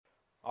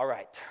All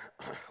right.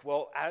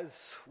 Well, as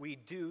we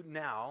do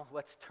now,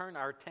 let's turn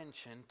our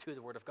attention to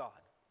the Word of God.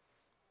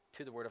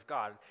 To the Word of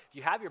God. If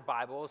you have your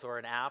Bibles or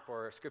an app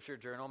or a scripture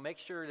journal, make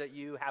sure that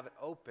you have it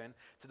open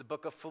to the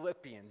book of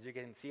Philippians. You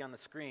can see on the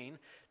screen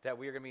that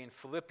we are going to be in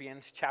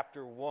Philippians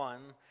chapter 1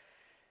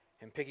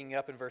 and picking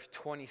up in verse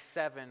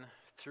 27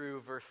 through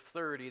verse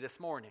 30 this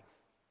morning.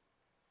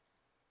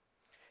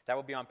 That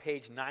will be on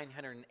page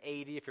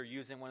 980 if you're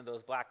using one of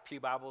those black pew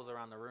Bibles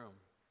around the room.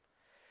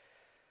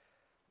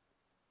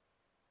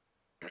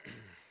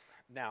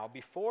 Now,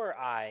 before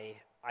I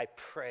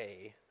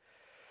pray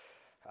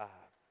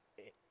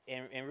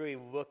and really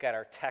look at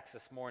our text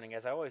this morning,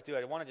 as I always do,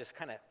 I want to just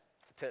kind of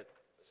to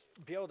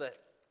be able to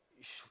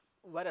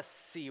let us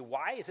see,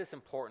 why is this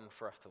important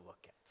for us to look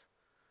at?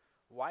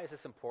 Why is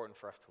this important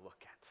for us to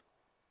look at?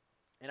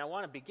 And I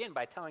want to begin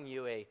by telling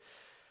you a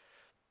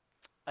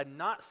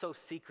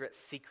not-so-secret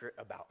secret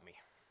about me,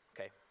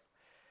 okay?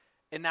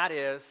 And that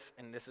is,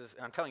 and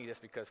I'm telling you this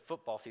because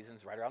football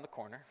season's right around the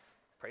corner,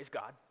 praise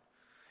God.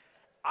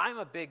 I'm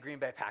a big Green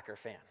Bay Packer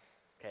fan,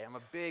 okay? I'm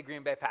a big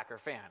Green Bay Packer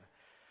fan.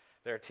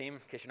 They're a team, in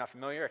case you're not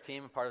familiar, a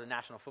team part of the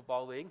National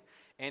Football League,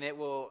 and it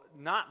will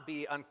not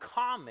be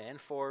uncommon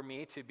for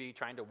me to be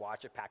trying to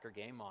watch a Packer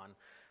game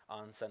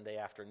on Sunday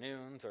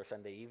afternoons or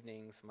Sunday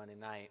evenings, Monday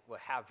night, what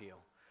have you.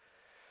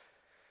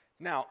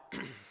 Now,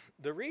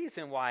 the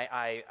reason why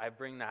I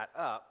bring that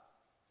up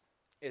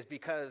is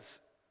because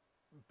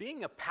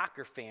being a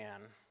Packer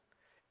fan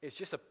is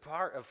just a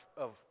part of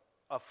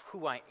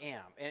who I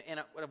am.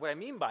 And what I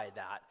mean by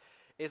that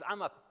is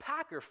I'm a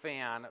Packer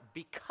fan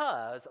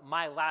because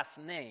my last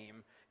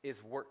name is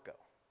Wertko,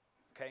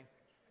 okay?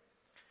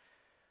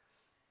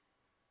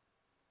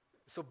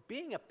 So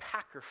being a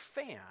Packer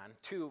fan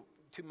to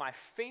my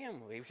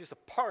family was just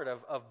a part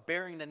of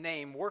bearing the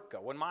name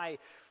Wertko. When my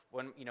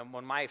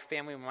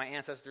family, when my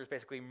ancestors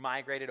basically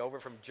migrated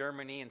over from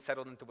Germany and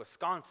settled into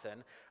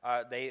Wisconsin,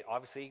 they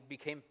obviously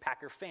became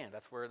Packer fans.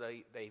 That's where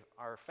they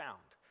are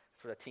found.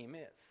 That's where the team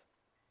is.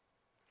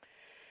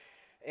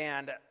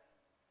 And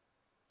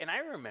I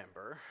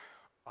remember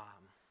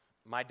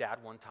my dad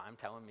one time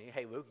telling me,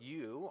 hey, Luke,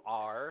 you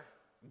are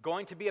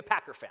going to be a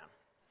Packer fan.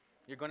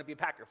 You're going to be a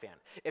Packer fan.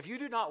 If you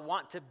do not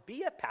want to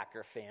be a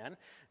Packer fan,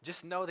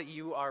 just know that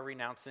you are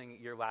renouncing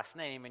your last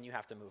name and you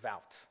have to move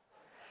out.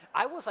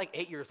 I was like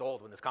 8 years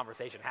old when this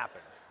conversation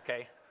happened,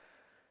 okay?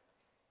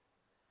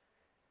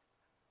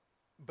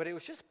 But it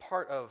was just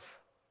part of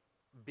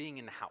being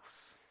in the house,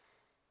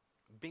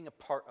 being a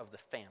part of the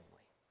family.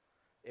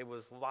 It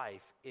was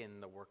life in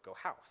the Wertko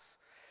house.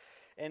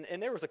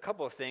 And there was a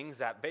couple of things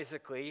that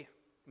basically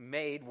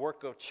made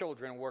Wertko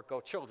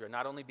children.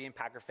 Not only being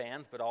Packer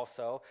fans, but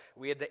also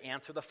we had to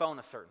answer the phone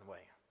a certain way.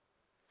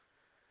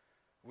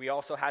 We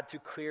also had to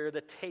clear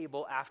the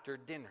table after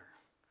dinner.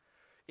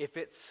 If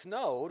it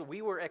snowed,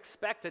 we were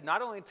expected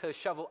not only to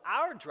shovel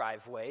our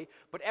driveway,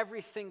 but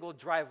every single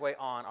driveway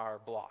on our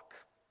block.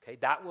 Okay,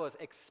 that was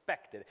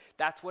expected.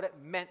 That's what it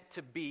meant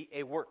to be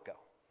a Wertko.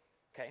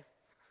 Okay,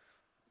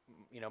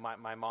 you know,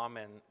 my mom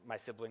and my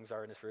siblings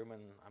are in this room,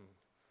 and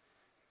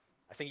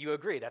I think you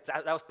agree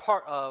that was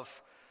part of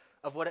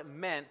what it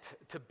meant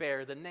to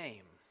bear the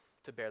name.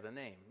 To bear the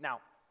name. Now,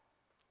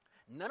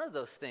 none of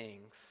those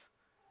things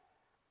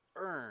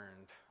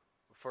earned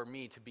for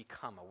me to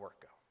become a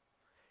Wertko.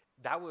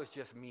 That was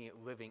just me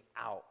living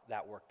out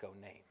that Wertko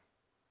name.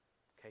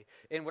 Okay?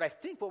 And what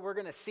we're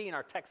going to see in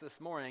our text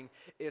this morning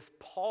is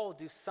Paul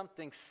do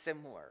something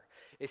similar.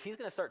 He's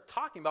going to start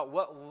talking about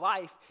what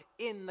life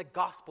in the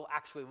gospel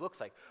actually looks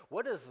like.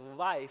 What is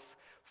life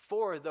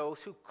for those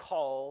who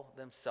call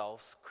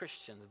themselves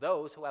Christians,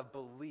 those who have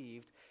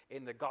believed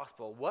in the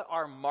gospel? What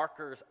are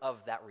markers of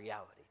that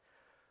reality?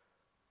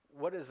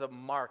 What is a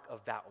mark of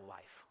that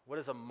life? What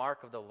is a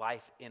mark of the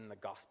life in the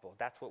gospel?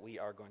 That's what we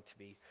are going to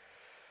be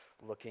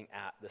looking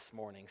at this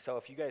morning. So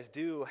if you guys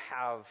do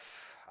have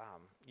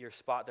your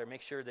spot there,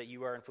 make sure that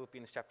you are in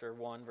Philippians chapter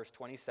 1, verse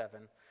 27.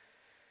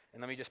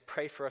 And let me just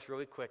pray for us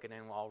really quick, and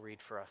then I'll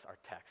read for us our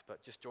text.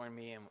 But just join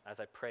me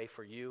as I pray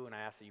for you, and I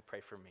ask that you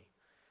pray for me.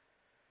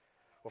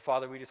 Well,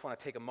 Father, we just want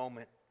to take a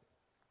moment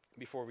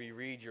before we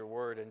read your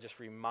word and just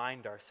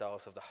remind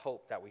ourselves of the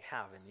hope that we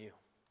have in you.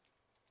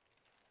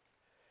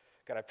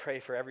 God, I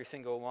pray for every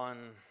single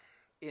one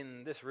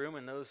in this room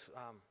and those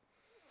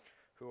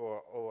who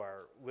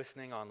are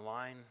listening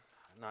online,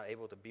 not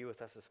able to be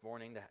with us this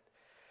morning, that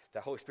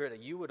Holy Spirit,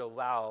 that you would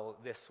allow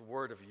this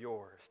word of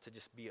yours to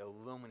just be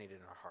illuminated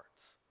in our hearts.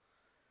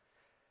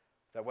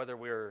 That whether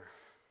we're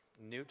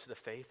new to the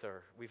faith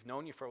or we've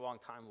known you for a long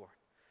time, Lord,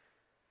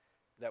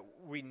 that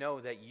we know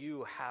that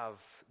you have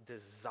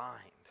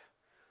designed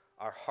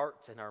our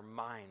hearts and our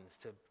minds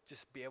to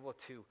just be able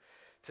to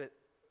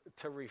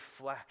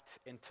reflect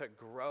and to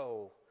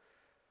grow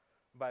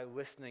by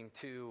listening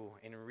to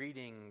and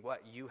reading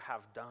what you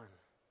have done.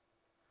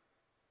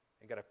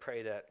 And God, I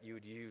pray that you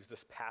would use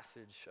this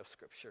passage of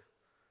Scripture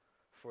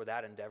for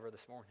that endeavor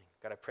this morning.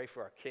 God, I pray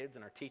for our kids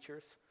and our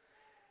teachers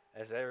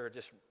as they're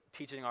just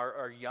teaching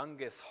our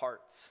youngest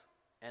hearts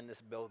in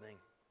this building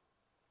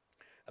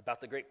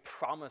about the great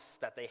promise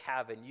that they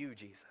have in you,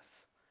 Jesus.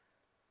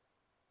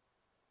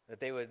 that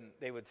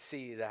they would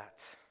see that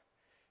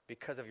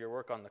because of your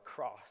work on the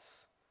cross,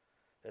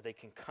 that they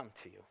can come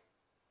to you.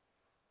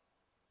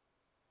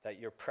 That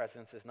your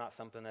presence is not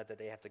something that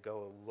they have to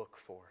go look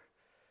for,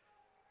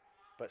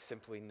 but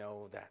simply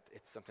know that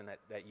it's something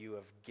that you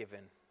have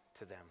given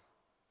to them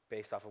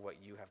based off of what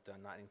you have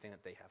done, not anything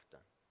that they have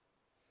done.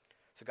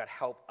 So God,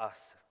 help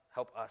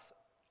us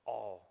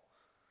all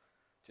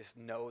just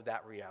know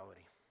that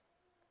reality.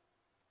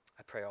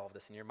 I pray all of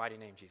this in your mighty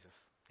name, Jesus.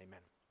 Amen.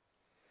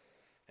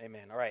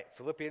 Amen. All right,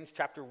 Philippians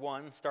chapter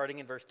 1, starting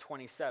in verse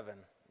 27.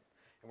 And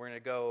we're going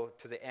to go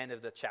to the end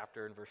of the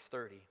chapter in verse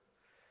 30.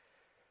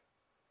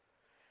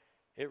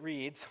 It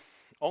reads,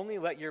 "Only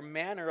let your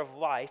manner of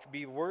life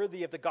be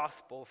worthy of the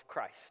gospel of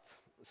Christ,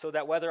 so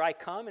that whether I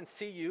come and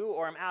see you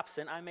or am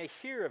absent, I may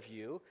hear of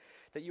you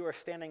that you are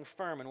standing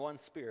firm in one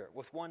spirit,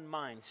 with one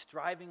mind,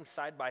 striving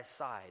side by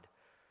side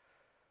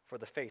for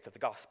the faith of the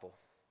gospel,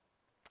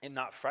 and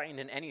not frightened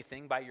in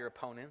anything by your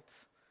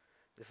opponents.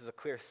 This is a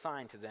clear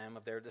sign to them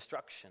of their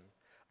destruction,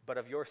 but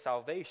of your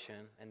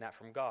salvation, and that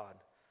from God."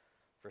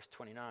 Verse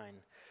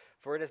 29,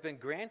 "For it has been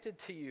granted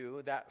to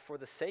you that for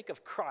the sake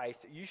of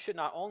Christ, you should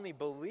not only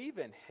believe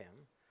in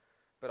him,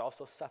 but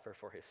also suffer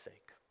for his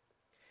sake.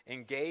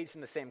 Engaged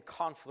in the same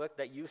conflict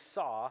that you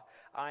saw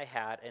I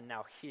had and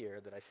now hear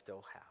that I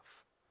still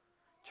have."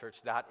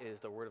 Church, that is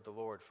the word of the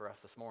Lord for us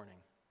this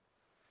morning.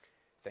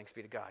 Thanks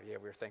be to God. Yeah,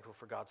 we're thankful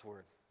for God's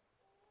word.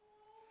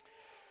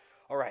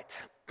 All right.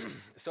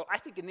 So I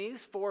think in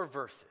these 4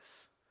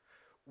 verses,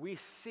 we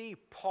see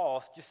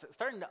Paul just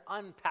starting to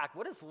unpack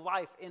what does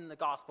life in the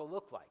gospel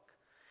look like.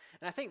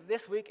 And I think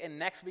this week and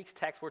next week's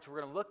text, which we're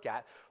going to look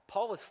at,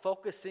 Paul is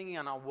focusing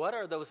on what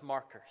are those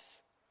markers.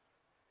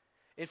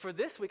 And for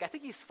this week, I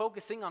think he's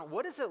focusing on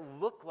what does it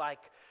look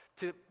like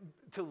to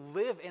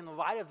live in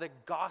light of the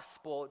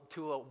gospel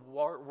to a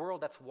world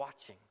that's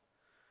watching.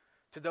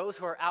 To those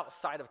who are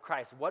outside of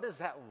Christ, what does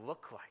that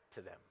look like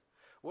to them?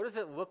 What does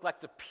it look like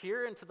to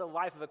peer into the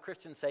life of a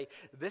Christian and say,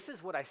 this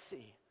is what I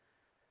see.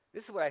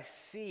 This is what I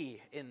see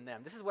in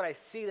them. This is what I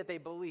see that they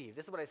believe.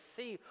 This is what I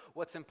see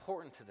what's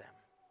important to them.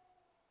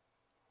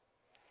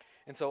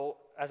 And so,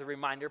 as a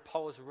reminder,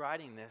 Paul is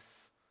writing this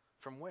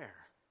from where?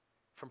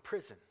 From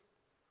prison.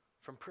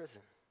 From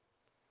prison.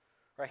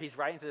 Right? He's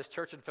writing to this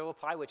church in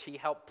Philippi, which he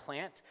helped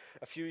plant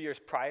a few years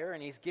prior,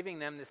 and he's giving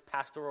them this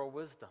pastoral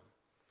wisdom.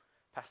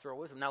 Pastoral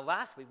wisdom. Now,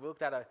 last week we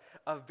looked at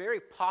a very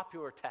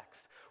popular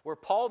text where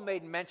Paul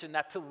made mention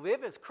that to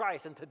live is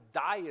Christ and to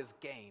die is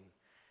gain.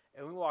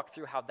 And we walked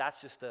through how that's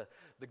just the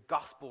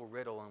gospel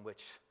riddle in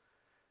which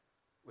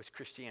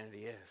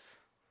Christianity is.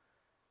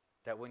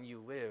 That when you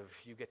live,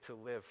 you get to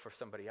live for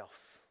somebody else.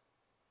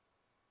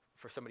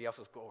 For somebody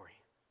else's glory.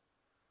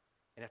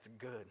 And that's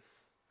good.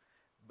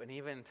 But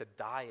even to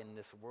die in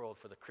this world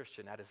for the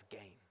Christian, that is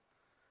gain.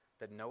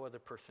 That no other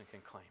person can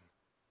claim.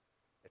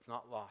 It's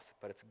not loss,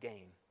 but it's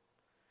gain.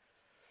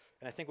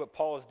 And I think what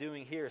Paul is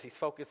doing here is he's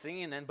focusing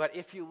in then, but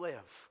if you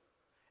live,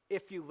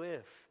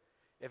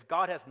 if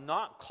God has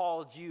not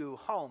called you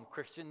home,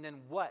 Christian, then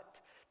what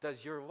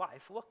does your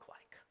life look like?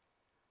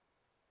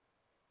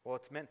 Well,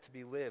 it's meant to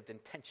be lived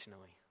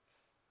intentionally.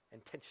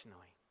 Intentionally.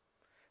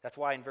 That's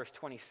why in verse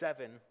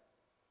 27,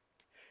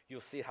 you'll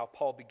see how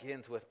Paul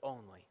begins with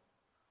only.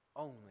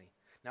 Only.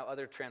 Now,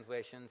 other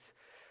translations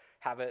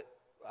have it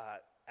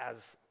as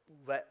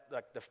let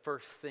like the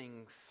first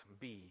things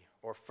be,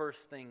 or first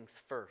things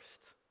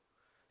first.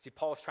 See,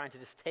 Paul is trying to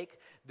just take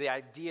the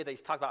idea that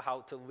he's talked about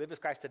how to live as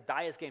Christ, to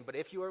die as gain. But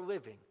if you are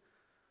living,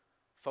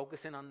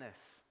 focus in on this.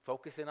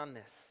 Focus in on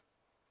this.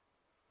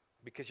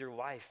 Because your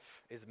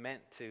life is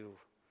meant to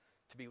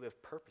be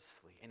lived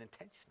purposefully and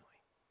intentionally.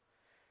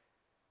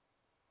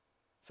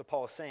 So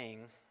Paul is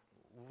saying,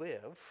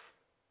 live,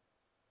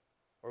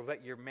 or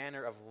let your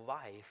manner of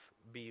life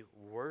be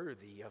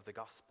worthy of the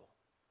gospel.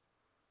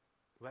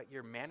 Let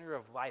your manner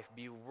of life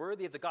be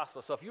worthy of the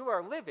gospel. So if you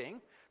are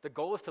living, the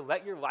goal is to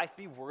let your life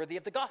be worthy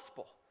of the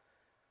gospel.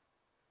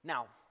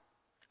 Now,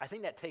 I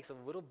think that takes a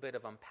little bit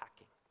of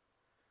unpacking.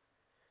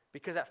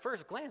 Because at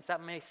first glance,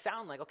 that may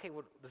sound like, okay,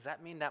 well, does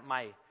that mean that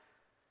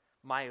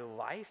my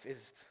life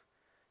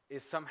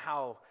is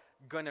somehow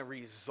going to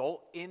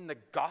result in the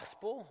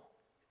gospel?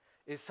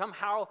 Is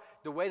somehow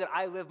the way that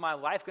I live my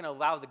life going to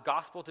allow the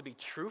gospel to be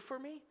true for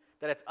me?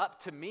 That it's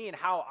up to me and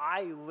how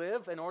I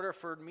live in order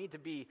for me to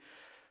be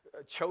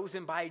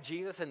chosen by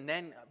Jesus and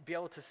then be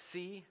able to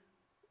see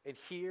and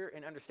hear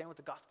and understand what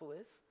the gospel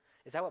is?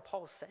 Is that what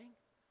Paul is saying?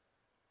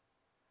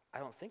 I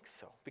don't think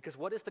so. Because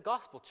what is the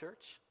gospel,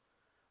 church?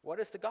 What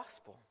is the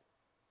gospel?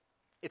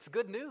 It's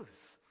good news.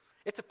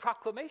 It's a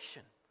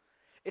proclamation.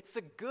 It's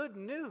the good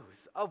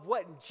news of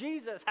what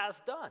Jesus has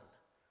done.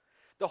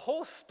 The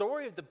whole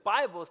story of the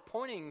Bible is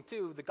pointing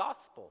to the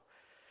gospel.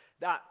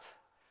 That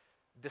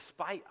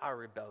despite our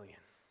rebellion,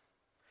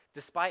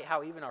 despite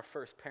how even our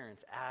first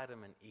parents,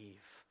 Adam and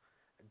Eve,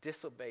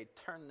 disobeyed,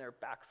 turned their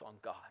backs on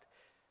God,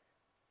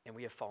 and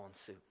we have fallen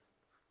suit.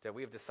 That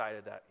we have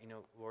decided that,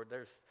 Lord,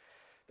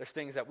 there's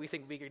things that we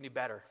think we can do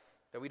better,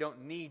 that we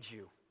don't need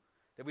you,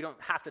 that we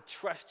don't have to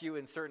trust you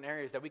in certain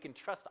areas, that we can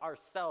trust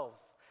ourselves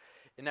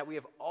and that we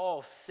have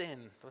all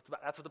sinned.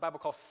 That's what the Bible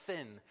calls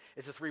sin.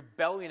 It's this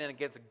rebellion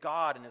against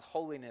God and his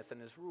holiness and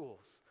his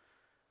rules.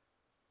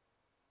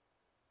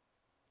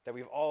 That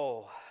we've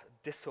all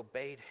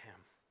disobeyed him.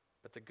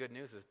 But the good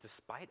news is,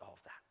 despite all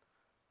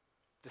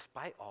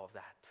of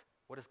that,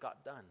 what has God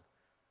done?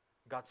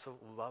 God so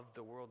loved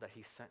the world that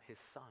he sent his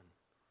son.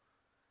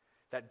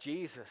 That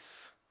Jesus,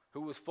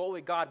 who was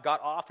fully God,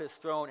 got off his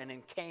throne and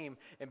then came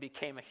and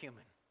became a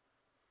human.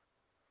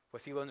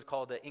 What theologians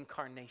call the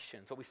incarnation.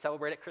 So what we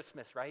celebrate at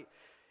Christmas, right?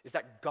 Is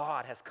that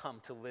God has come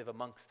to live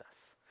amongst us.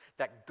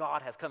 That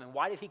God has come. And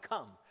why did he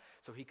come?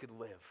 So he could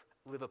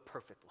live a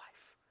perfect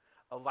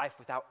life. A life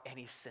without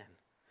any sin.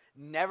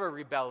 Never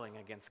rebelling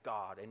against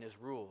God and his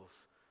rules.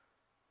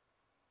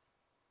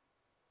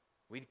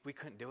 We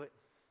couldn't do it.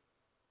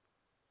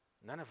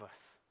 None of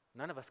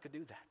us could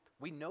do that.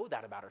 We know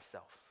that about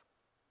ourselves.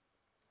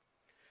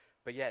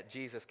 But yet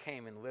Jesus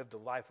came and lived a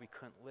life we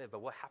couldn't live.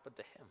 But what happened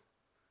to him?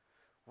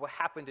 What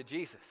happened to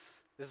Jesus?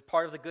 This is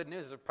part of the good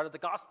news. This is part of the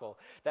gospel.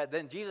 That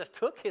then Jesus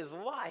took his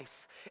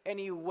life and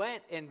he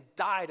went and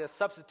died a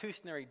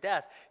substitutionary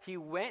death. He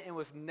went and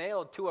was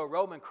nailed to a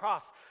Roman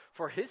cross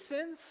for his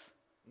sins?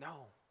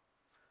 No.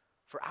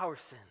 For our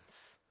sins.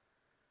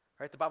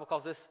 Right? The Bible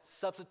calls this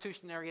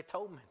substitutionary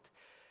atonement.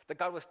 That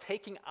God was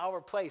taking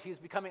our place. He was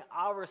becoming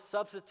our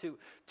substitute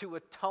to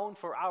atone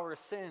for our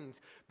sins.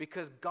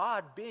 Because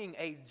God, being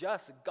a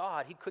just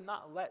God, he could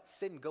not let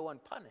sin go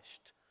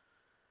unpunished.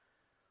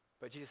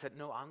 But Jesus said,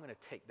 no, I'm going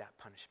to take that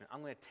punishment.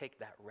 I'm going to take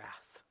that wrath.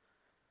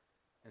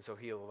 And so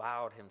he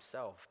allowed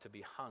himself to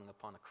be hung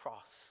upon a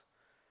cross.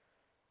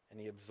 And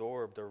he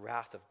absorbed the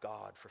wrath of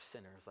God for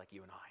sinners like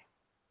you and I.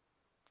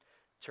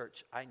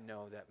 Church, I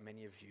know that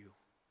many of you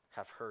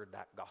have heard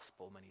that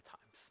gospel many times.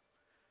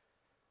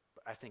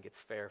 But I think it's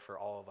fair for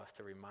all of us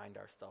to remind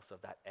ourselves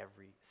of that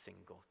every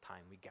single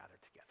time we gather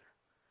together.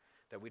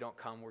 That we don't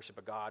come worship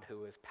a God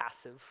who is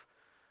passive,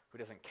 who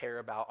doesn't care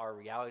about our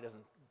reality,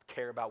 doesn't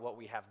care about what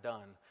we have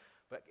done,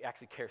 but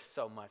actually cares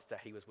so much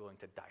that he was willing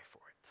to die for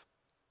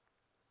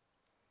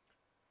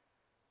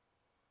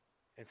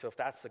it. And so if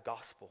that's the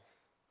gospel,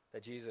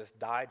 that Jesus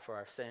died for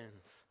our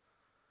sins,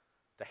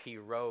 that he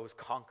rose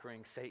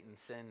conquering Satan,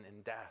 sin,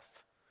 and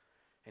death,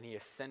 and he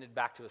ascended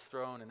back to his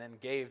throne and then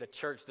gave the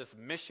church this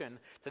mission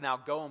to now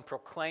go and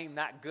proclaim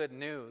that good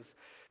news,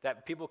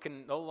 that people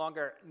can no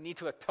longer need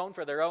to atone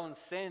for their own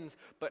sins,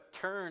 but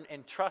turn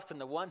and trust in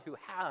the one who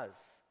has.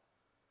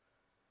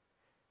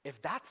 If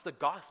that's the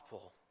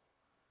gospel,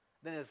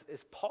 then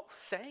is Paul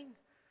saying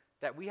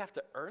that we have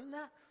to earn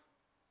that?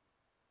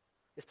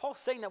 Is Paul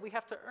saying that we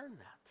have to earn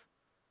that?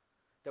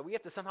 That we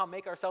have to somehow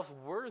make ourselves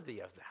worthy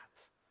of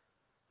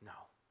that? No,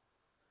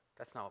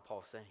 that's not what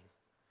Paul's saying.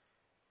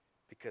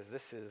 Because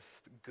this is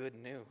good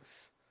news,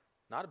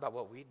 not about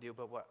what we do,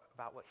 but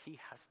about what he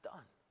has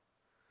done.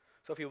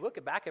 So if you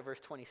look back at verse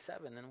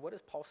 27, then what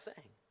is Paul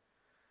saying?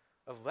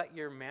 Of let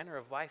your manner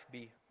of life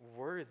be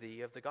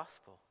worthy of the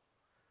gospel.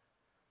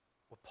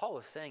 What Paul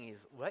is saying is,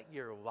 let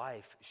your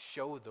life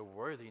show the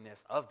worthiness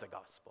of the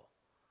gospel.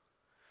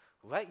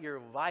 Let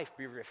your life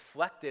be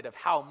reflected of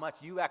how much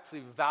you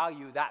actually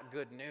value that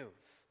good news.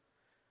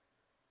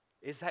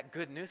 Is that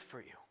good news for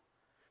you?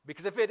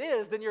 Because if it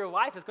is, then your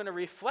life is going to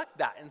reflect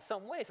that in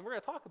some ways, and we're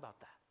going to talk about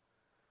that.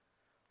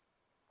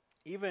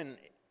 Even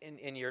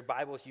in your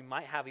Bibles, you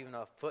might have even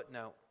a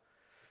footnote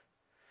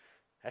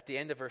at the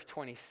end of verse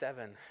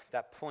 27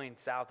 that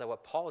points out that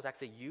what Paul is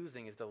actually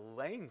using is the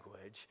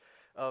language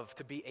of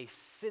to be a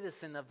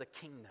citizen of the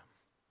kingdom.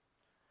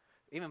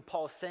 Even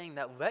Paul is saying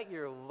that let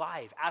your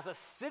life as a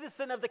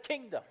citizen of the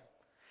kingdom,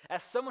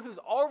 as someone who's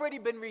already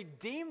been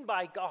redeemed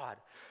by God,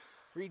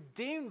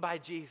 redeemed by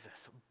Jesus,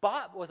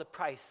 bought with a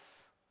price,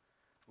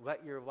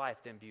 let your life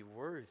then be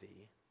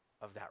worthy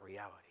of that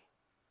reality.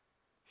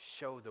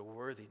 Show the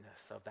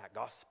worthiness of that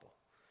gospel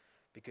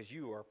because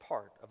you are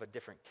part of a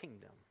different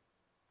kingdom.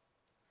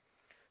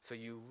 So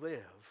you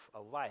live a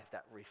life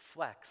that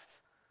reflects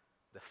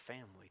the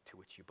family to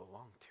which you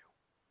belong to.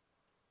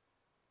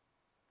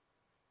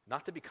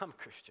 Not to become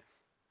a Christian,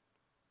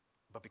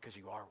 but because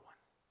you are one.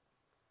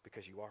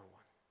 Because you are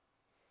one.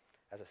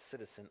 As a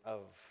citizen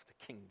of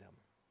the kingdom.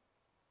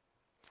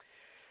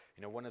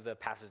 You know, one of the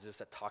passages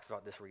that talks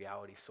about this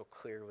reality so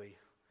clearly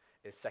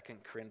is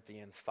 2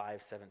 Corinthians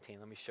 5:17.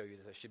 Let me show you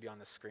this. It should be on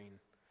the screen.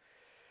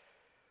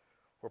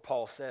 Where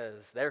Paul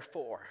says,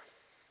 therefore,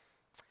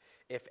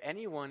 if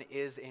anyone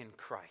is in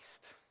Christ,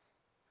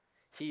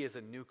 he is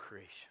a new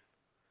creation.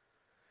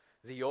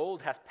 The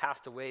old has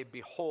passed away.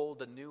 Behold,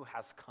 the new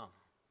has come.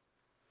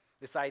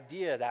 This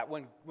idea that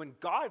when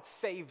God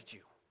saved you,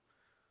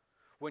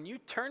 when you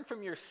turn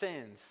from your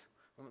sins,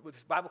 which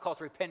the Bible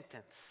calls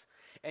repentance,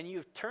 and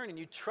you've turned and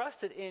you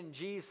trusted in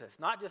Jesus,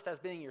 not just as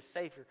being your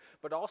Savior,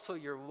 but also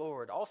your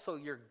Lord, also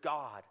your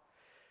God,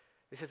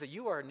 it says that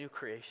you are a new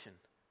creation.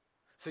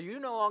 So you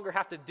no longer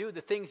have to do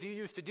the things you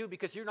used to do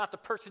because you're not the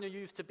person you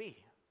used to be.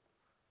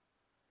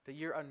 That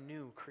you're a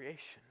new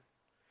creation.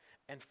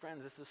 And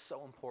friends, this is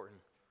so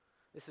important.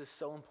 This is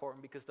so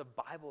important because the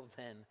Bible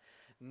then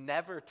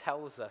never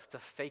tells us to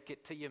fake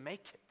it till you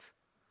make it.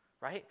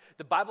 right?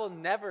 The Bible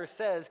never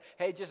says,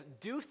 hey, just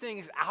do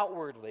things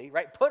outwardly,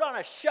 right? Put on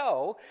a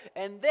show,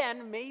 and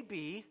then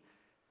maybe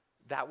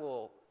that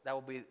will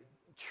be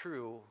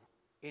true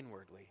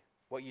inwardly.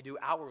 What you do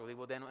outwardly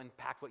will then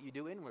impact what you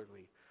do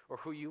inwardly, or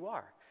who you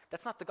are.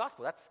 That's not the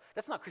gospel.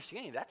 That's not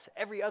Christianity. That's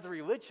every other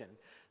religion.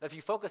 If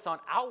you focus on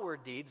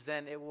outward deeds,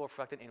 then it will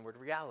reflect an inward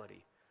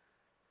reality.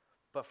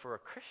 But for a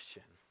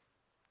Christian,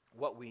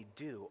 what we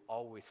do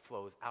always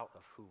flows out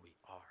of who we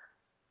are.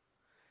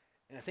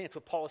 And I think that's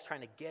what Paul is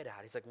trying to get at.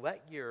 He's like,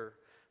 let your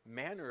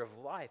manner of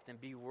life then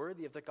be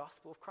worthy of the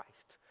gospel of Christ.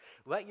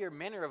 Let your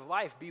manner of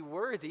life be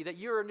worthy that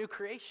you're a new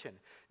creation.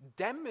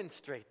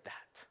 Demonstrate that.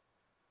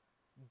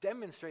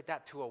 Demonstrate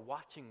that to a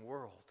watching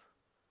world.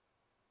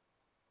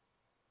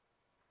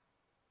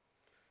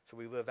 So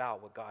we live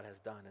out what God has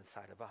done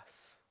inside of us.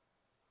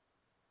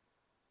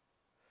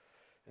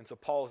 And so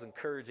Paul is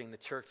encouraging the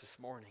church this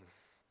morning,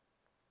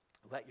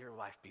 let your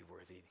life be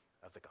worthy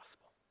of the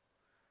gospel.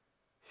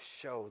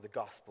 Show the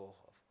gospel,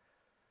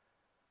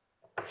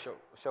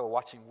 show a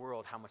watching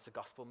world how much the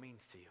gospel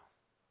means to you.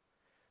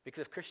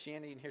 Because if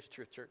Christianity, and here's the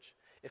truth, church,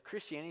 if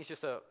Christianity is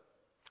just a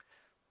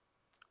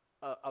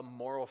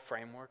moral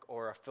framework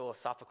or a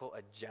philosophical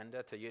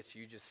agenda to which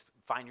you just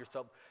find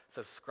yourself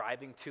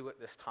subscribing to at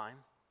this time,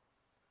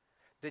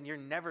 then you're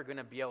never going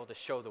to be able to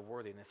show the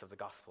worthiness of the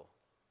gospel.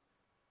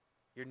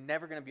 You're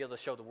never going to be able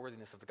to show the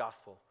worthiness of the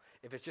gospel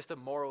if it's just a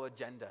moral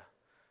agenda,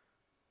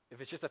 if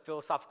it's just a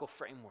philosophical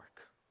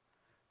framework.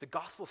 The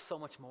gospel is so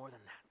much more than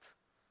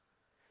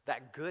that.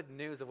 That good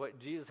news of what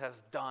Jesus has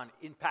done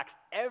impacts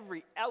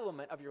every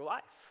element of your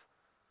life,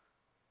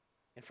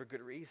 and for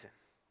good reason.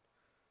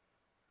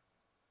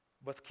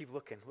 Let's keep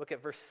looking. Look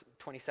at verse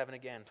 27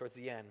 again, towards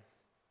the end.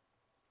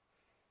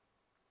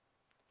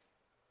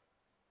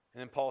 And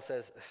then Paul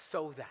says,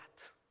 so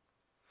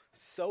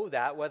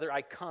that whether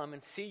I come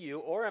and see you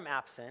or am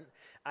absent,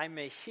 I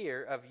may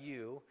hear of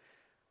you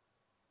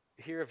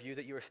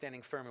that you are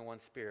standing firm in one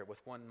spirit, with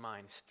one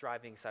mind,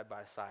 striving side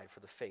by side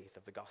for the faith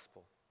of the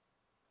gospel.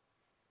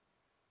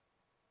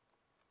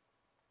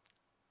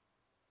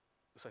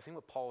 So I think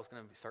what Paul is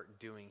going to start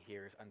doing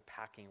here is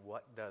unpacking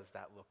what does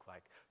that look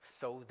like.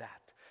 So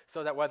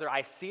that whether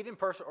I see it in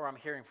person or I'm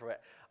hearing from it,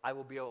 I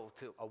will be able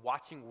to, a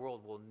watching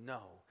world will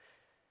know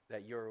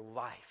that your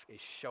life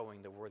is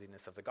showing the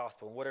worthiness of the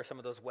gospel. And what are some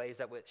of those ways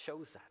that it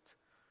shows that?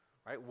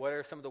 Right? What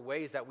are some of the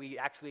ways that we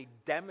actually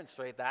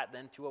demonstrate that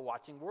then to a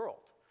watching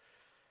world?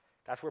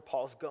 That's where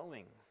Paul's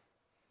going.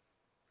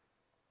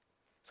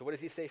 So what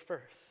does he say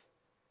first?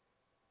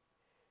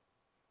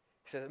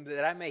 He says,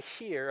 that I may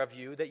hear of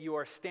you that you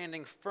are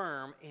standing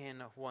firm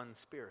in one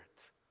spirit.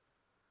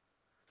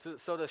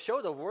 So to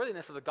show the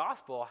worthiness of the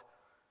gospel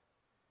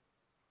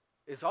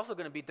is also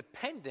going to be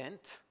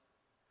dependent,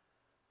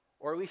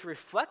 or at least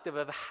reflective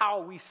of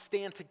how we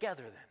stand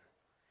together then.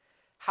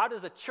 How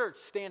does a church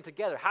stand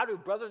together? How do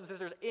brothers and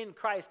sisters in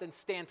Christ then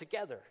stand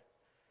together?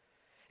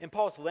 And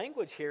Paul's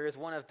language here is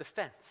one of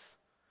defense,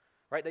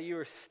 right? That you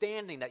are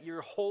standing, that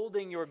you're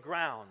holding your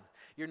ground.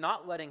 You're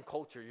not letting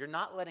culture, you're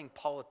not letting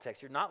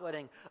politics, you're not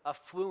letting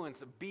affluence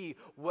be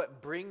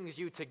what brings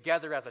you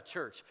together as a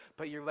church,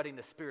 but you're letting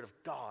the Spirit of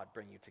God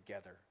bring you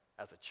together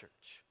as a church.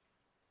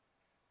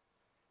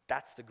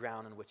 That's the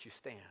ground on which you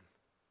stand.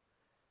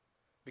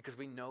 Because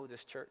we know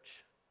this church.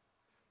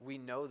 We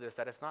know this,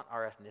 that it's not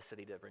our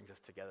ethnicity that brings us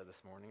together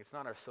this morning. It's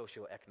not our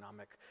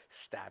socioeconomic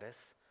status,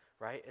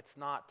 right? It's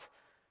not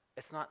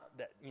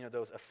that,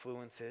 those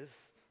affluences.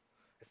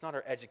 It's not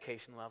our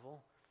education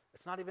level.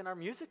 It's not even our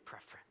music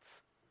preference.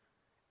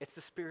 It's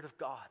the Spirit of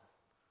God.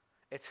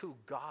 It's who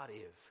God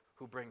is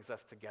who brings us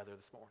together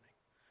this morning.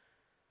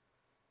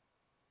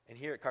 And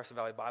here at Carson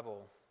Valley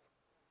Bible,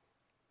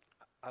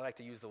 I like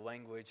to use the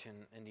language,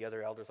 and the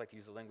other elders like to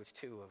use the language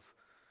too, of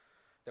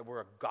that we're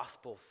a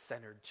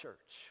gospel-centered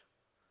church.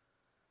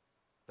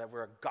 That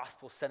we're a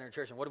gospel-centered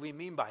church. And what do we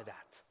mean by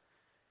that?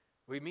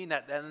 We mean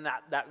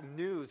that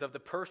news of the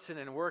person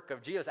and work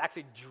of Jesus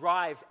actually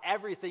drives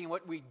everything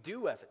what we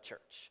do as a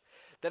church.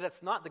 That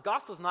the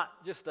gospel is not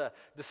just the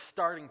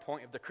starting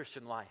point of the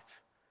Christian life,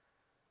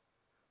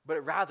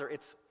 but rather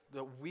it's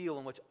the wheel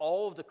in which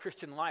all of the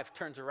Christian life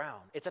turns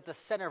around. It's at the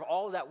center of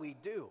all that we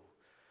do.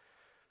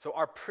 So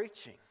our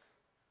preaching,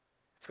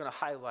 it's going to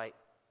highlight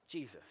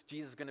Jesus.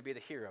 Jesus is going to be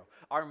the hero.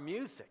 Our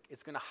music,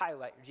 it's going to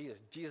highlight Jesus.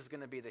 Jesus is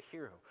going to be the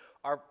hero.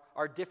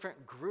 Our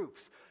different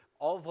groups,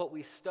 all of what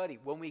we study,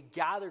 when we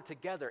gather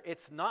together,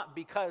 it's not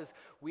because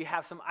we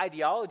have some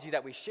ideology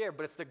that we share,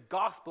 but it's the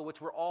gospel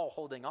which we're all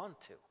holding on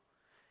to.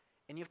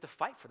 And you have to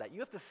fight for that. You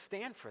have to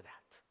stand for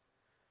that.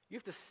 You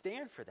have to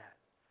stand for that.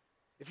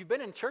 If you've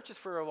been in churches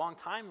for a long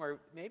time, or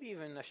maybe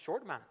even a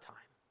short amount of time,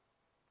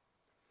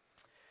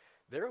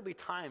 there will be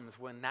times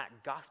when that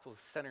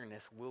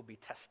gospel-centeredness will be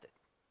tested.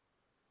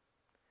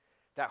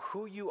 That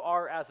who you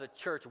are as a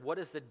church, what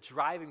is the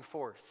driving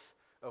force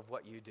of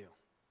what you do?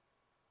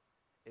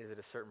 Is it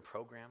a certain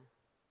program?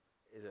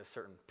 Is it a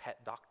certain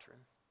pet doctrine?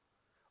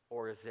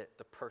 Or is it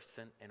the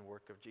person and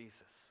work of Jesus?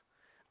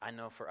 I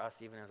know for us,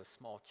 even as a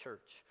small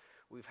church,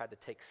 we've had to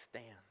take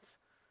stands.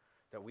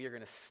 That we are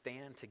going to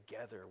stand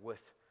together with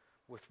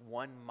with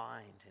one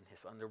mind and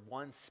under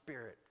one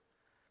spirit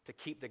to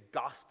keep the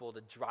gospel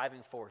the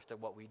driving force to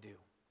what we do.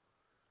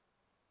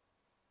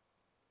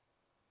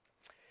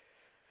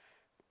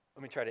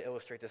 Let me try to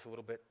illustrate this a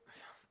little bit.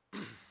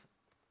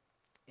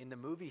 In the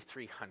movie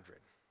 300,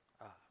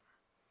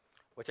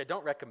 which I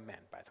don't recommend,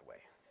 by the way.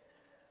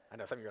 I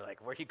know some of you are like,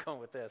 where are you going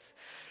with this?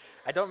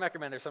 I don't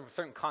recommend. There's some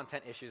certain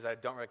content issues I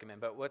don't recommend.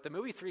 But what the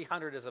movie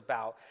 300 is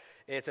about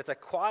is it's a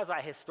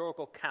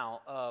quasi-historical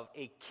account of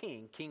a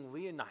king, King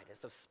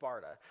Leonidas of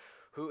Sparta,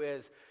 who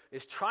is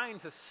trying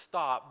to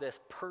stop this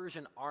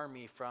Persian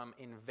army from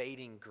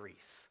invading Greece.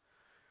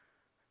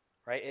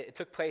 Right? It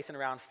took place in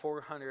around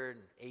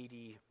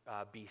 480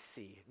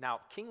 BC. Now,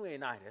 King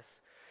Leonidas,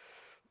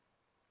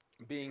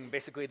 being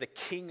basically the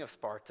king of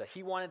Sparta,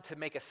 he wanted to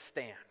make a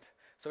stand.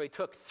 So he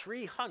took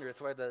 300, that's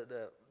where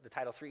the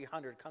title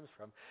 300 comes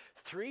from,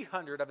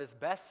 300 of his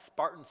best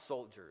Spartan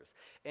soldiers,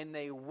 and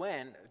they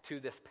went to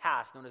this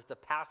pass known as the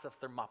Pass of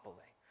Thermopylae.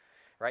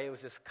 Right? It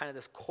was this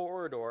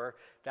corridor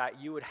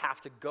that you would have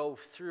to go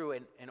through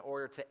in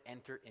order to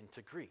enter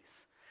into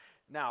Greece.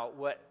 Now,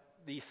 what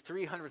these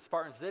 300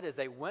 Spartans did is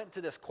they went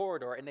to this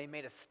corridor and they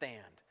made a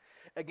stand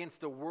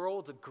against the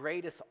world's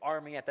greatest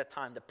army at that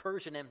time, the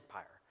Persian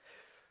Empire.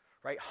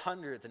 Right?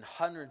 Hundreds and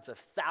hundreds of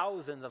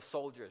thousands of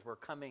soldiers were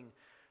coming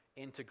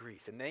into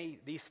Greece. And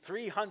these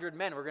 300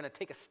 men were going to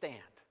take a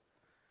stand.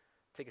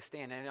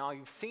 And now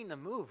you've seen the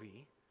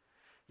movie,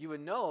 you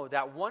would know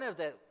that one of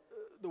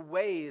the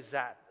ways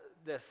that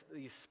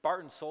these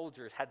Spartan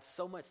soldiers had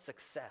so much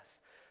success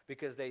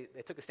because they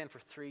took a stand for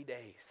 3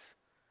 days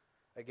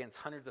against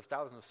hundreds of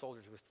thousands of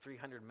soldiers with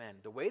 300 men.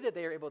 The way that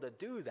they are able to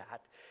do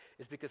that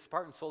is because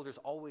Spartan soldiers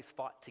always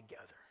fought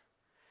together.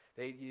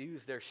 They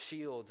used their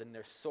shields and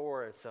their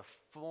swords to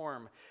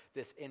form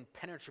this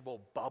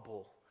impenetrable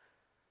bubble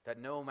that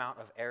no amount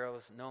of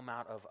arrows, no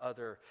amount of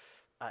other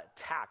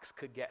attacks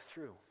could get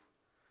through.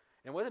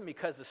 And it wasn't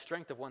because the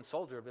strength of one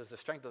soldier, but it was the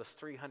strength of those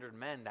 300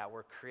 men that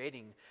were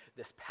creating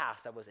this pass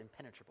that was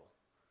impenetrable.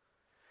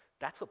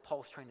 That's what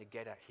Paul's trying to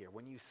get at here.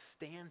 When you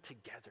stand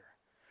together,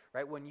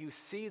 right? When you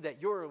see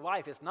that your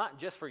life is not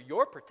just for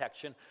your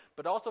protection,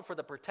 but also for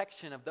the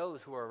protection of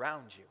those who are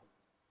around you.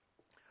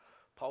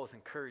 Paul is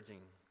encouraging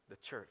the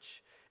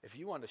church, if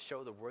you want to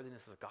show the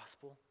worthiness of the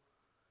gospel,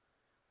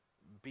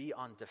 be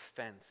on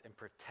defense and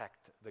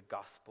protect the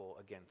gospel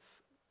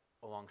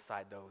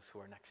alongside those who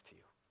are next to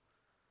you.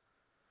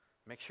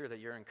 Make sure that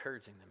you're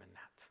encouraging them in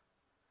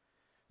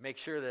that. Make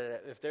sure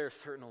that if there are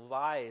certain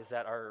lies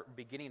that are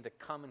beginning to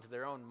come into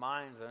their own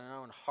minds and their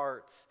own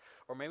hearts,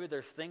 or maybe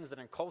there's things that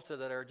are in culture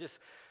that are just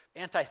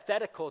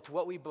antithetical to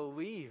what we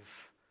believe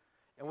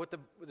and what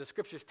the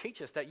scriptures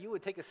teach us, that you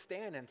would take a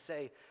stand and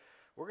say,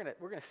 we're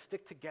gonna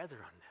stick together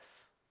on this.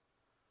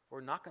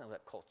 We're not going to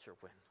let culture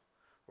win.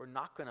 We're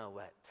not going to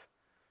let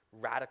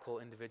radical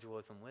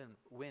individualism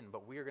win,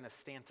 but we are going to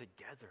stand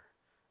together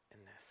in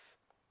this.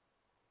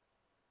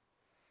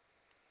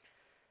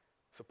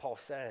 So Paul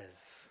says,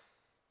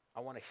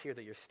 I want to hear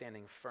that you're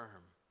standing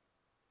firm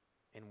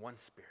in one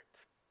spirit,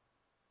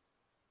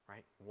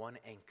 right? One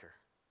anchor.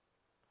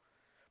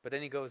 But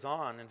then he goes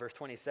on in verse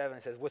 27,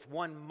 it says, with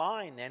one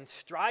mind then,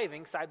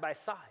 striving side by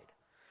side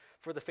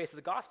for the faith of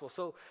the gospel.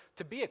 So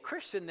to be a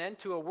Christian then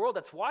to a world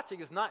that's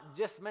watching is not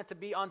just meant to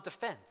be on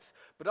defense,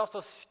 but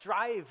also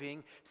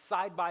striving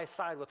side by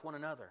side with one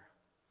another.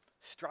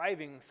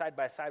 Striving side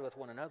by side with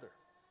one another.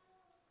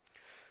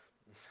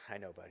 I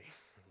know, buddy.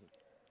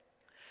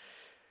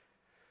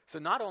 So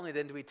not only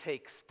then do we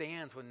take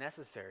stands when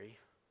necessary,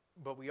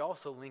 but we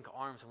also link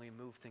arms and we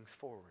move things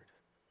forward.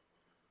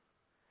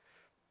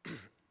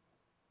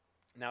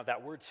 Now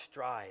that word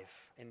strive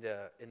in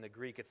the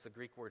Greek, it's the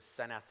Greek word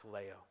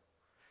senathleo.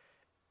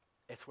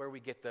 It's where we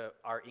get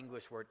our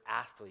English word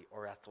athlete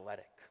or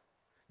athletic.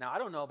 Now, I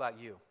don't know about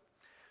you,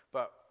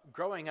 but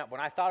growing up,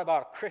 when I thought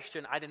about a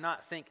Christian, I did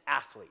not think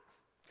athlete,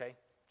 okay?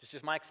 It's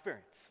just my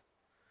experience.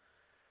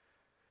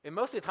 And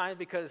most of the time,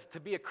 because to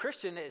be a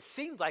Christian, it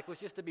seemed like was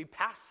just to be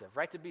passive,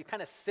 right? To be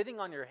kind of sitting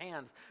on your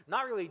hands,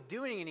 not really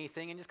doing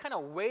anything, and just kind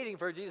of waiting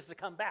for Jesus to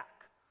come back.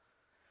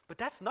 But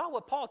that's not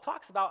what Paul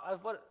talks about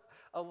as what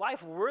a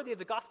life worthy of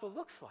the gospel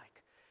looks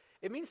like.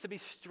 It means to be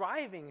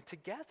striving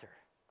together.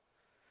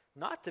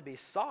 Not to be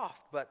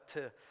soft, but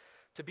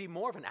to be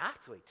more of an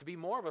athlete, to be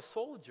more of a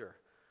soldier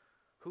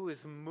who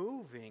is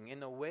moving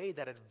in a way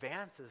that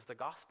advances the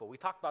gospel. We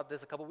talked about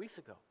this a couple weeks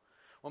ago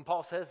when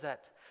Paul says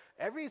that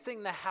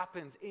everything that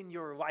happens in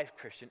your life,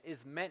 Christian,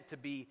 is meant to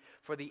be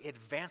for the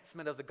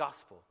advancement of the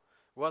gospel,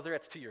 whether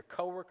it's to your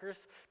coworkers,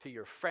 to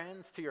your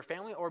friends, to your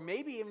family, or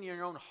maybe even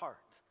your own heart.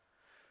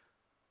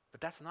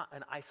 But that's not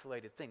an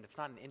isolated thing. That's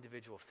not an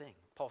individual thing.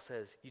 Paul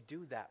says you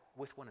do that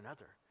with one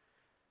another.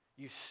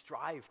 You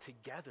strive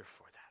together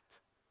for that.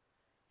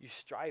 You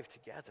strive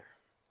together.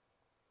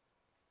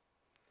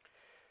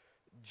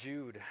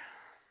 Jude,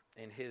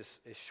 in his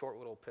short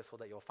little epistle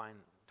that you'll find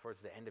towards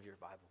the end of your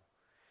Bible,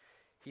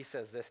 he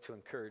says this to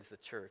encourage the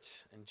church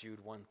in Jude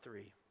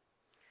 1:3.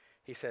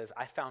 He says,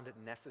 I found it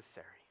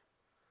necessary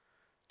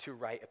to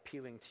write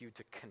appealing to you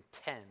to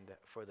contend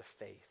for the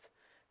faith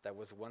that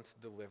was once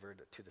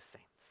delivered to the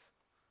saints.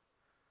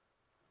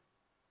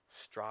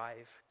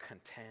 Strive,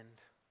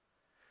 contend.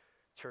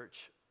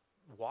 Church,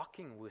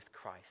 walking with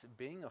Christ,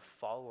 being a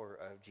follower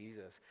of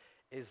Jesus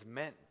is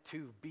meant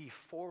to be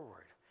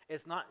forward.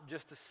 It's not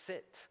just to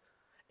sit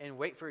and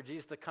wait for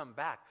Jesus to come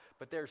back,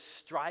 but they're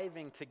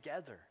striving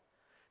together.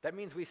 That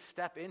means we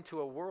step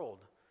into a world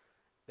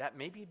that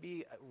maybe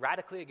be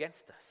radically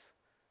against us.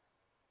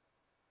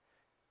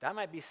 That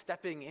might be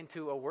stepping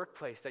into a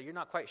workplace that you're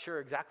not quite sure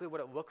exactly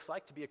what it looks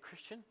like to be a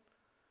Christian,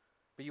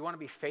 but you want to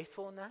be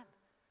faithful in that.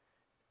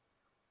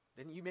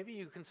 Then maybe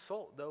you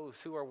consult those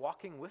who are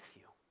walking with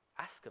you.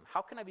 Ask them,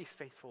 how can I be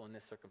faithful in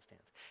this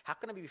circumstance? How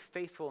can I be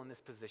faithful in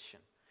this position?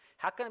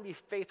 How can I be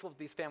faithful with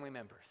these family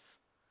members?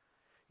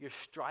 You're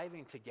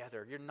striving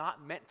together. You're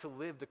not meant to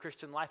live the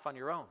Christian life on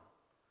your own.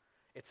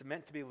 It's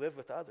meant to be lived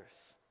with others.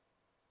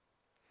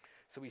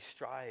 So we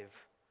strive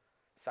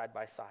side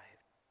by side,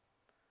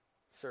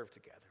 serve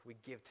together, we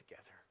give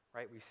together,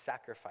 right? We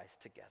sacrifice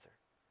together.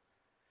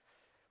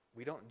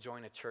 We don't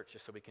join a church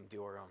just so we can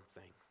do our own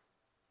thing.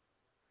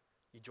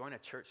 You join a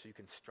church so you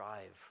can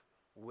strive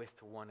with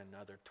one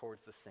another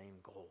towards the same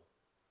goal.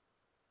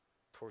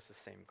 Towards the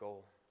same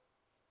goal.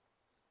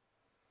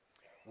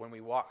 When we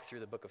walk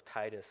through the book of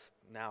Titus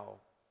now,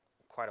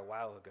 quite a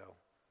while ago,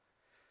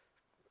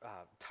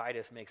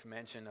 Titus makes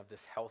mention of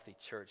this healthy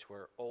church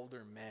where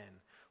older men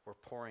were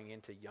pouring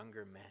into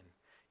younger men.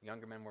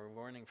 Younger men were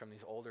learning from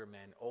these older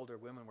men. Older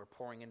women were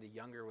pouring into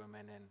younger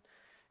women,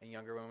 and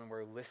younger women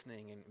were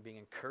listening and being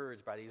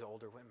encouraged by these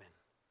older women.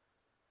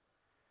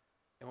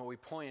 And what we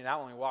pointed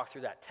out when we walked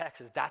through that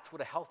text is that's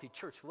what a healthy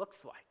church looks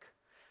like.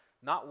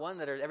 Not one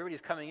that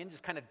everybody's coming in,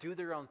 just kind of do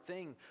their own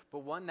thing, but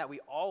one that we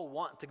all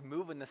want to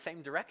move in the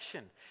same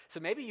direction. So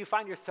maybe you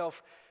find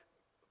yourself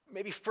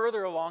maybe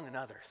further along than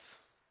others,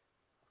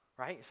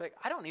 right? It's like,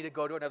 I don't need to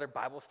go to another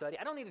Bible study.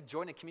 I don't need to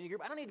join a community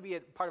group. I don't need to be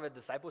a part of a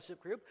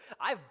discipleship group.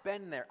 I've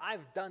been there.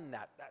 I've done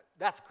that.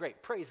 That's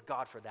great. Praise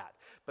God for that.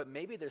 But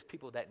maybe there's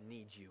people that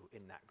need you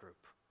in that group.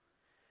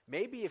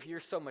 Maybe if you're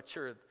so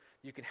mature,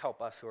 you can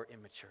help us who are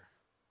immature.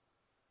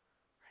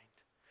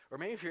 Or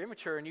maybe if you're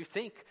immature and you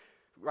think,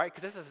 right,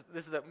 because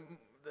this is the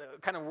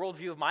kind of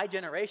worldview of my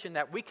generation,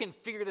 that we can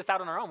figure this out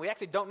on our own. We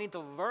actually don't need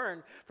to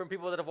learn from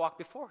people that have walked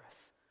before us.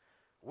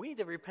 We need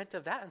to repent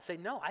of that and say,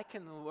 no, I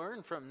can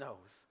learn from those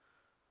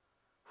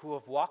who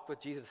have walked with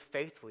Jesus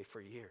faithfully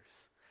for years.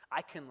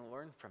 I can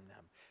learn from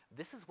them.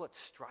 This is what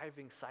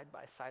striving side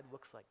by side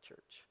looks like,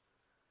 church.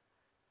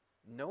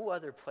 No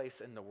other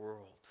place in the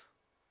world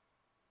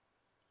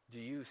do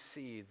you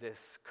see this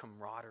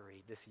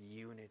camaraderie, this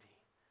unity.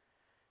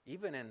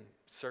 Even in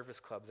service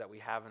clubs that we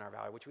have in our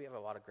valley, which we have a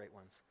lot of great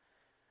ones,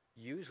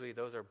 usually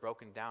those are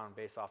broken down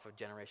based off of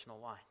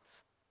generational lines.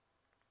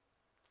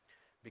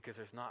 Because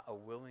there's not a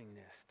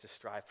willingness to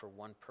strive for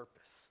one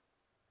purpose.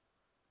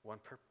 One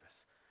purpose.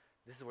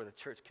 This is where the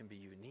church can be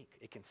unique.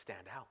 It can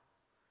stand out.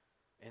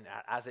 And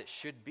as it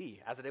should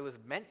be, as it was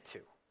meant to.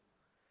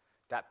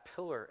 That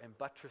pillar and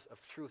buttress of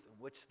truth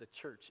in which the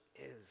church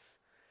is.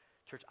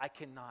 Church, I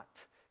cannot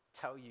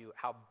tell you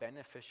how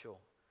beneficial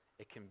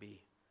it can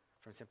be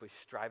from simply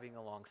striving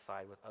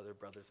alongside with other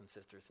brothers and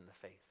sisters in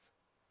the faith.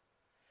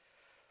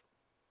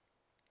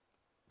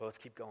 But let's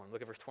keep going.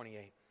 Look at verse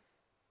 28.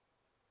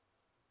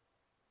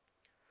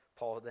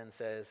 Paul then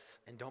says,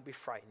 and don't be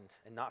frightened,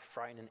 and not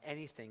frightened in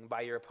anything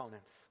by your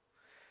opponents.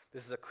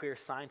 This is a clear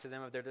sign to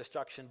them of their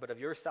destruction, but of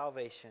your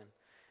salvation,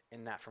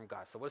 and that from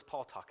God. So what is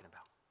Paul talking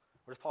about?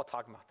 What is Paul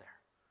talking about there?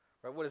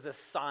 Right? What is this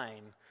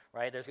sign?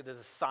 Right? There's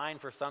a sign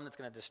for some that's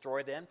going to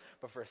destroy them,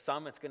 but for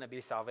some it's going to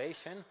be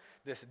salvation.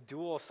 This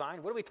dual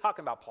sign. What are we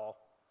talking about, Paul?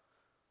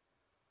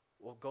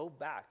 Well, go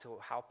back to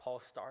how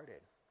Paul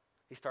started.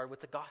 He started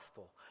with the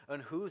gospel.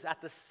 And who's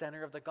at the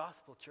center of the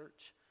gospel,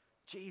 church?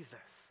 Jesus.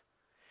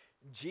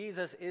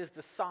 Jesus is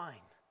the sign.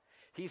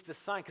 He's the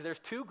sign because there's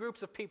two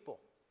groups of people.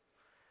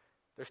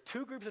 There's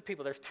two groups of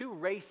people. There's two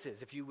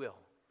races, if you will.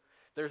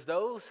 There's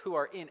those who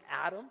are in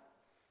Adam,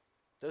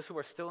 those who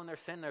are still in their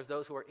sin. There's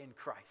those who are in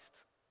Christ.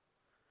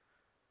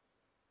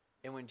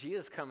 And when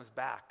Jesus comes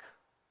back,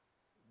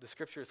 the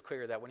scripture is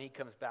clear that when he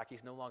comes back,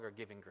 he's no longer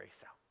giving grace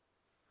out,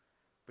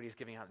 but he's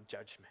giving out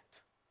judgment.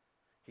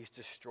 He's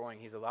destroying.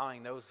 He's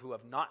allowing those who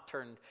have not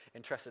turned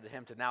and trusted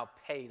him to now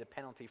pay the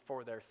penalty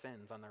for their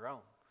sins on their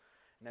own.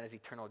 And that is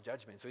eternal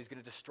judgment. So he's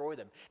going to destroy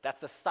them. That's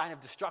the sign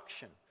of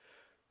destruction.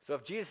 So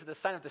if Jesus is the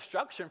sign of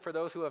destruction for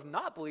those who have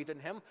not believed in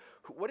him,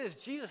 what is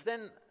Jesus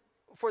then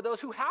for those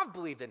who have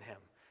believed in him?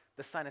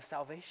 The sign of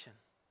salvation.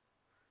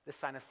 The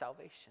sign of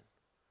salvation.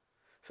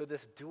 So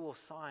this dual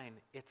sign,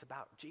 it's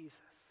about Jesus.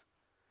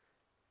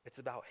 It's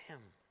about him.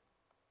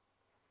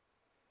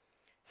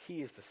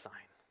 He is the sign.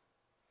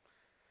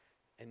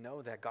 And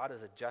know that God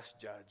is a just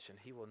judge, and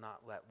he will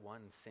not let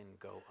one sin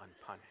go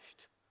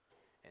unpunished.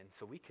 And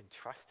so we can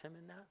trust him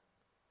in that.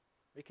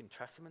 We can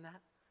trust him in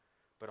that,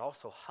 but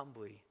also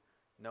humbly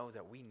know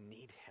that we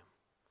need him.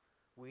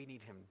 We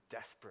need him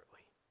desperately.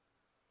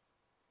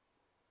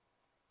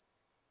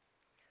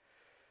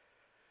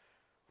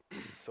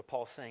 So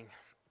Paul's saying,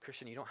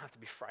 Christian, you don't have to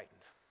be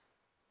frightened.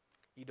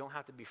 You don't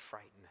have to be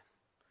frightened.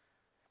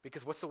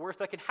 Because what's the worst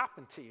that can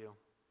happen to you?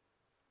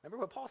 Remember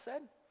what Paul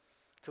said?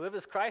 To live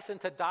is Christ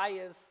and to die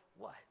is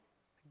what?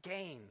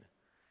 Gain,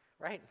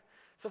 right?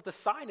 So if the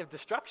sign of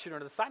destruction or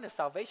the sign of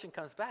salvation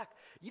comes back,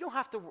 you don't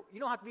have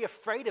to be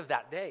afraid of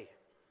that day,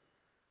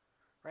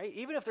 right?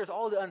 Even if there's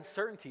all the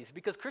uncertainties,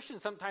 because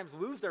Christians sometimes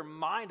lose their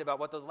mind about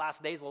what those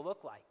last days will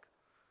look like,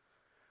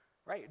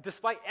 right?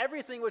 Despite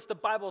everything which the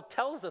Bible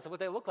tells us of what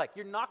they look like,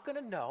 you're not going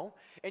to know,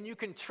 and you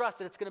can trust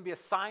that it's going to be a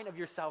sign of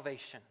your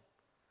salvation.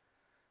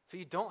 So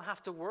you don't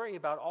have to worry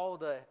about all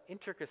the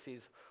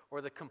intricacies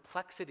or the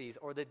complexities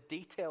or the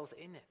details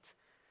in it.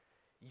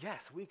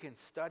 Yes, we can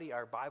study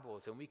our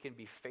Bibles and we can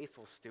be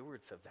faithful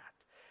stewards of that.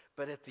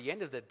 But at the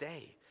end of the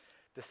day,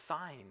 the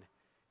sign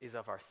is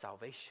of our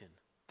salvation.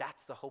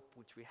 That's the hope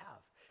which we have.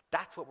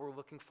 That's what we're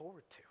looking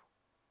forward to.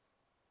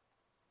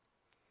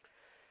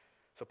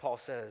 So Paul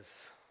says,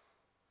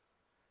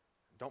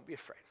 don't be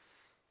afraid.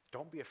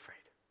 Don't be afraid.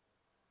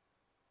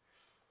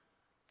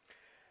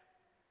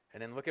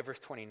 And then look at verse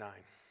 29.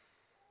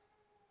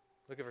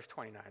 Look at verse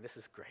 29. This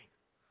is great.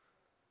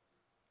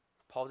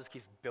 Paul just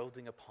keeps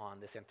building upon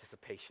this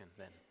anticipation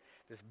then.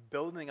 This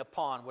building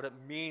upon what it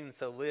means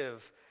to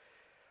live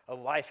a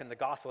life in the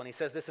gospel. And he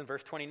says this in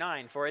verse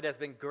 29, for it has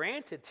been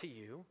granted to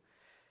you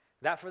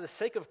that for the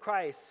sake of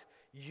Christ,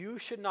 you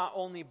should not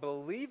only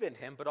believe in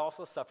him, but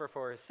also suffer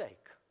for his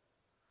sake.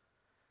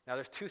 Now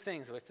there's two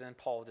things which then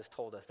Paul just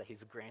told us that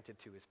he's granted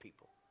to his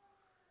people.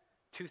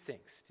 Two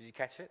things. Did you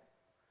catch it?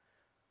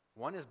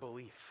 One is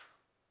belief.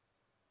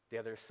 The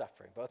other is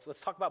suffering. But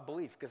let's talk about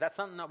belief, because that's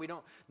something that we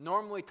don't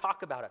normally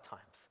talk about at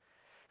times.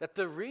 That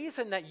the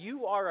reason that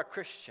you are a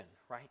Christian,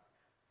 right,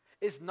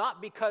 is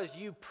not because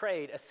you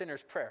prayed a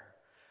sinner's prayer.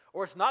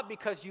 Or it's not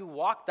because you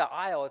walked the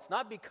aisle. It's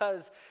not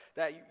because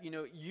that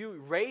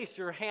you raised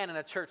your hand in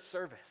a church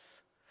service.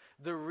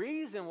 The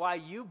reason why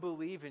you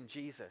believe in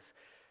Jesus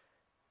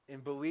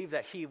and believe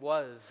that he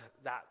was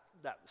that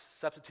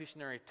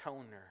substitutionary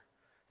atoner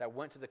that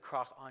went to the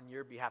cross on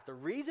your behalf, the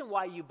reason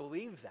why you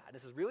believe that,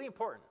 this is really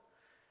important,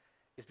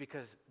 is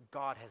because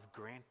God has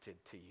granted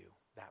to you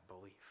that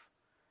belief,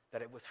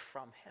 that it was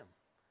from him,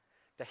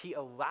 that he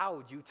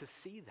allowed you to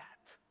see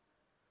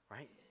that,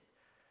 right?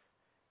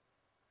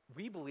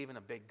 We believe in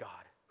a big God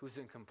who's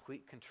in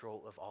complete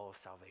control of all of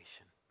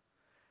salvation.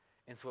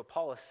 And so what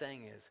Paul is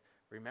saying is,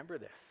 remember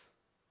this,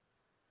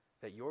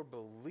 that your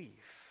belief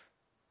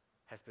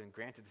has been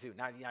granted to you.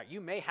 Now,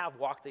 you may have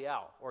walked the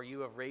aisle, or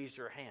you have raised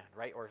your hand,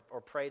 right,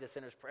 or prayed a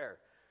sinner's prayer.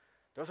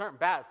 Those aren't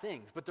bad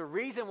things. But the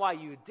reason why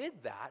you did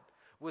that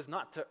was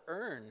not to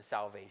earn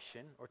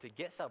salvation or to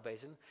get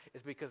salvation,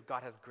 is because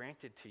God has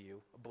granted to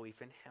you a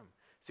belief in him.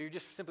 So you're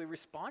just simply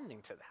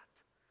responding to that.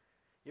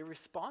 You're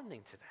responding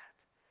to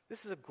that.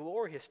 This is a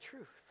glorious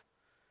truth,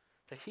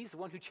 that he's the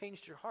one who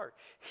changed your heart.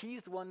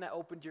 He's the one that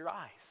opened your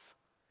eyes.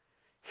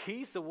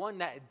 He's the one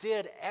that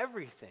did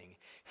everything.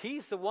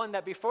 He's the one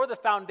that before the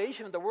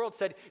foundation of the world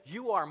said,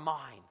 you are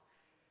mine.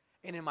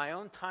 And in my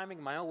own timing,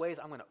 in my own ways,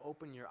 I'm going to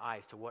open your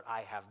eyes to what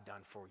I have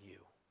done for you.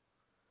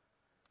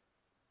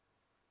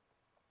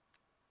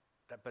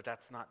 But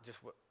that's not just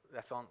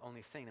that's the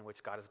only thing in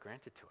which God has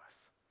granted to us,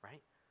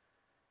 right?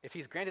 If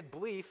he's granted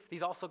belief,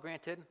 he's also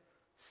granted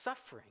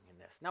suffering in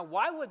this. Now,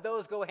 why would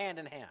those go hand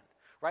in hand,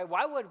 right?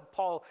 Why would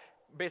Paul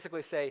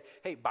basically say,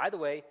 hey, by the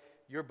way,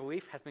 your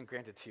belief has been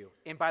granted to you.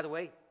 And by the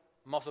way,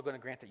 I'm also going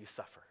to grant that you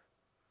suffer,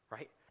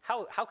 right?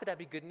 How could that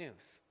be good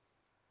news?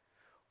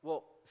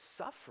 Well,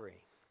 suffering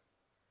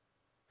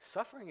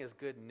is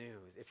good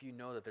news if you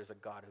know that there's a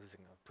God who's in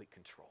complete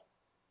control,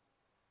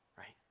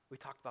 right? We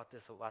talked about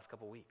this the last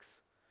couple of weeks.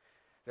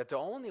 That the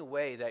only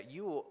way that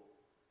you will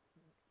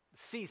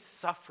see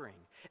suffering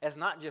as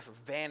not just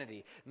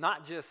vanity,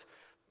 not just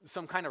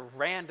some kind of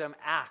random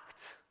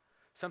act,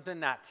 something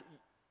that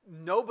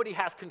nobody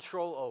has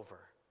control over,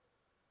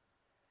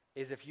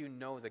 is if you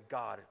know the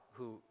God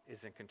who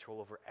is in control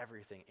over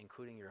everything,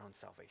 including your own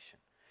salvation.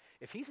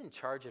 If he's in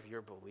charge of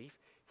your belief,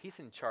 he's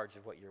in charge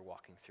of what you're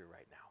walking through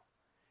right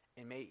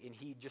now. And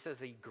he, just as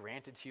he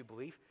granted to you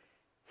belief,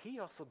 he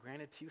also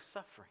granted to you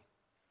suffering.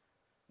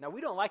 Now,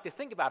 we don't like to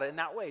think about it in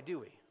that way, do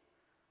we?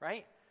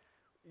 Right?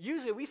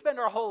 Usually we spend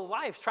our whole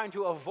lives trying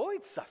to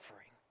avoid suffering,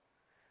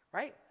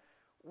 right?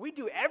 We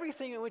do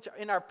everything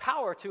in our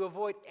power to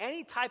avoid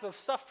any type of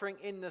suffering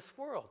in this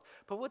world.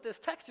 But what this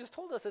text just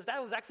told us is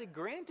that was actually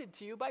granted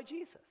to you by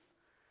Jesus.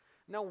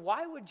 Now,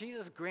 why would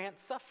Jesus grant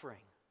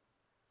suffering?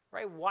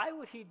 Right? Why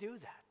would he do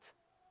that?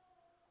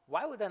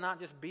 Why would that not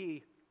just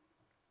be,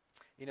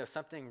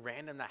 something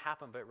random that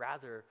happened, but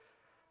rather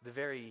the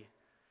very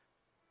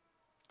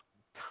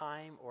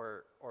time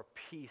or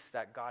peace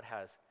that God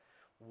has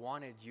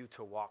wanted you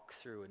to walk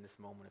through in this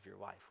moment of your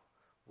life?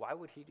 Why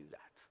would he do that?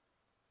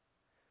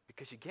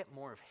 Because you get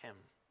more of him.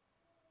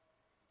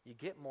 You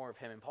get more of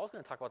him. And Paul's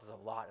going to talk about this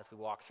a lot as we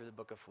walk through the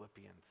book of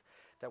Philippians.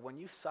 That when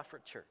you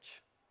suffer,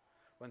 church,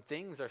 when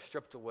things are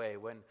stripped away,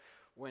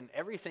 when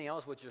everything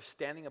else which you're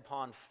standing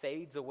upon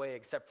fades away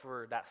except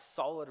for that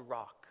solid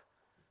rock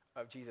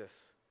of Jesus,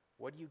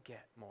 what do you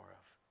get more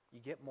of? You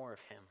get more of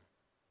him.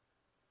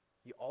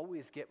 You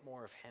always get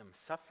more of him.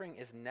 Suffering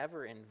is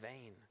never in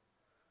vain.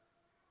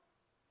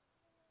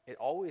 It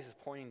always is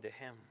pointing to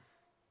him.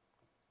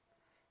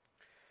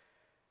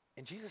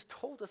 And Jesus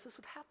told us this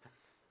would happen.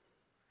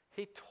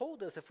 He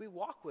told us if we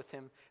walk with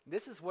him,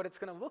 this is what it's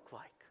going to look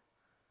like.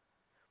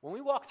 When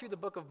we walk through the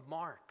book of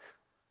Mark,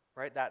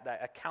 right, that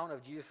account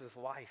of Jesus'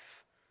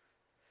 life,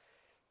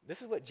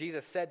 this is what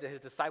Jesus said to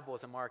his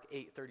disciples in Mark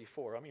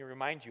 8:34. Let me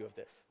remind you of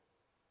this.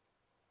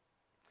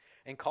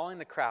 And calling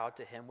the crowd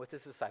to him with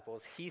his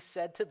disciples, he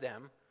said to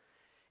them,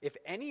 if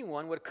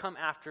anyone would come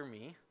after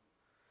me,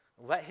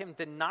 let him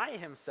deny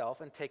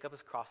himself and take up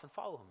his cross and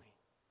follow me.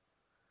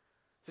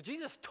 So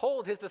Jesus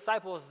told his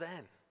disciples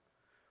then,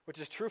 which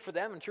is true for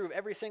them and true of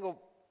every single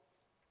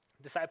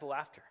disciple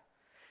after,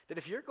 that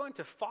if you're going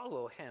to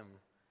follow him,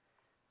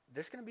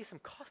 there's going to be some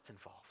cost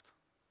involved.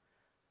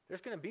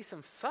 There's going to be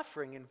some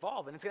suffering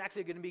involved, and it's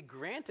actually going to be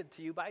granted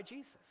to you by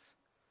Jesus.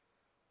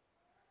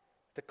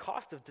 The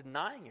cost of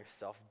denying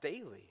yourself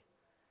daily.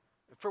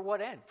 For what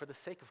end? For the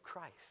sake of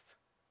Christ.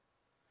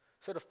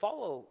 So to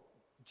follow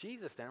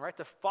Jesus then, right?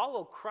 To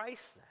follow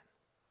Christ then,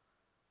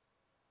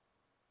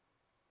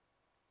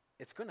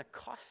 it's going to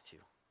cost you.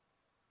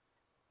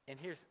 And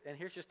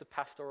here's just a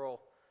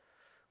pastoral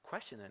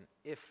question then.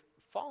 If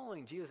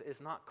following Jesus is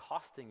not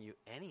costing you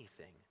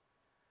anything,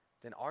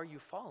 then are you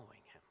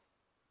following him?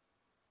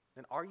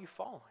 Then are you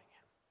following him?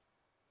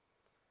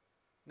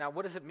 Now,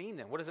 what does it mean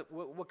then?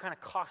 What kind of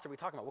cost are we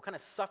talking about? What kind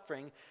of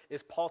suffering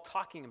is Paul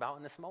talking about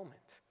in this moment?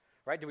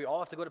 Right? Do we all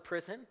have to go to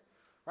prison?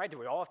 Right? Do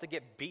we all have to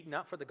get beaten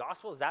up for the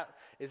gospel?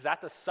 Is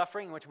that the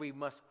suffering in which we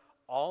must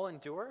all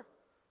endure?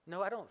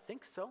 No, I don't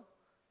think so.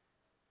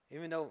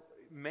 Even though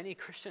many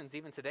Christians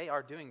even today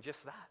are doing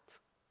just that.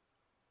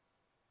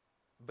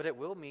 But it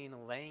will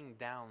mean laying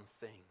down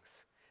things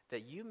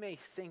that you may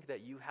think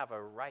that you have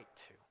a right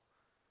to.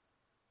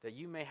 That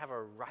you may have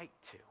a right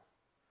to.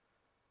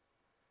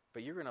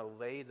 But you're going to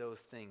lay those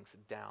things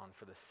down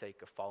for the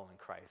sake of following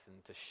Christ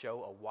and to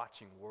show a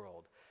watching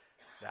world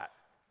that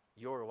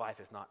your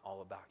life is not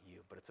all about you,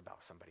 but it's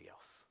about somebody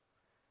else.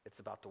 It's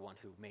about the one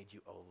who made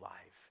you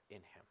alive in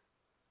him.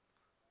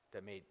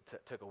 That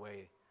took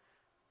away,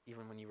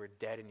 even when you were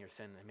dead in your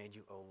sin, and made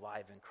you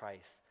alive in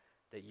Christ.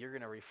 That you're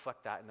going to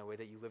reflect that in the way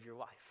that you live your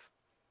life.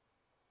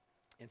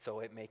 And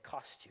so it may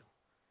cost you.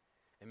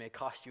 It may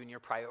cost you in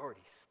your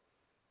priorities.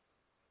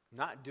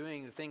 Not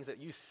doing the things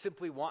that you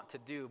simply want to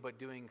do, but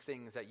doing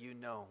things that you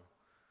know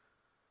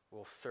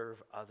will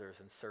serve others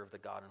and serve the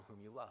God in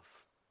whom you love.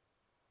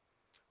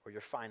 Or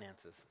your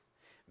finances.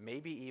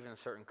 Maybe even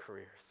certain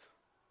careers.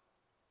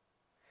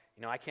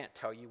 You know, I can't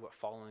tell you what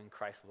following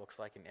Christ looks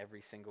like in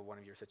every single one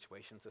of your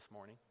situations this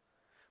morning.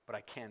 But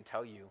I can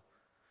tell you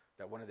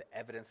that one of the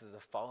evidences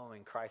of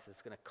following Christ is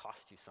going to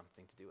cost you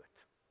something to do it.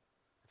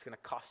 It's going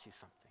to cost you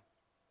something.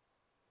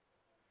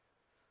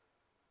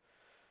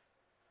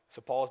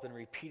 So Paul has been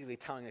repeatedly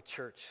telling the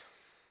church,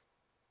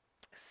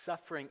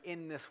 suffering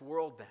in this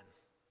world then,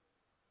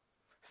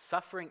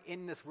 suffering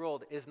in this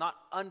world is not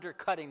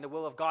undercutting the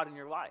will of God in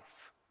your life,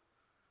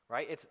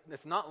 right?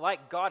 It's not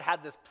like God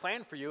had this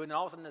plan for you and then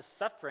all of a sudden this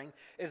suffering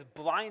is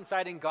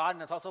blindsiding God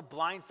and it's also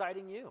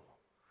blindsiding you.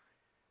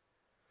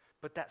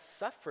 But that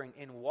suffering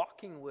in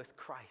walking with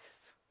Christ,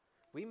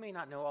 we may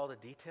not know all the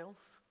details,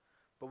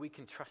 but we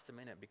can trust him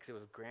in it because it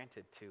was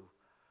granted to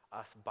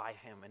us by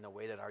him in the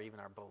way that our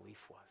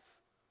belief was.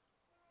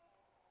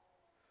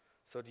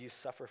 So do you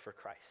suffer for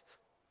Christ?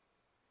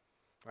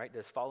 Right?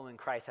 Does following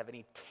Christ have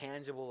any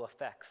tangible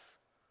effects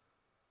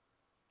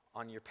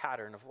on your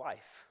pattern of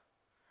life?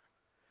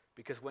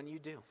 Because when you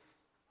do,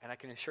 and I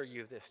can assure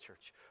you of this,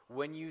 church,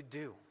 when you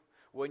do,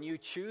 when you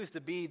choose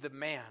to be the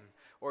man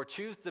or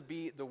choose to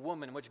be the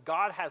woman which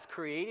God has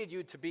created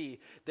you to be,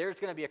 there's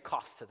going to be a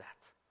cost to that.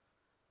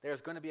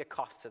 There's going to be a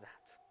cost to that.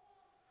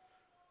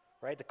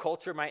 Right? The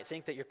culture might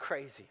think that you're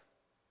crazy,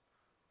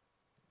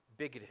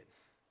 bigoted,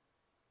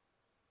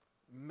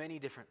 many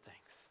different things.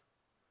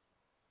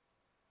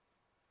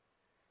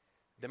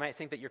 They might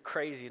think that you're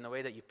crazy in the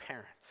way that you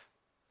parent.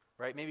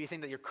 Right? Maybe you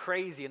think that you're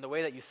crazy in the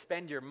way that you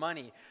spend your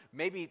money.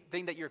 Maybe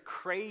think that you're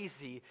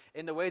crazy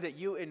in the way that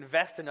you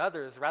invest in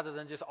others rather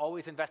than just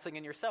always investing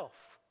in yourself.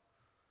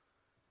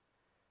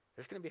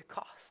 There's going to be a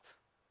cost.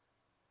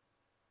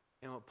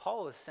 And what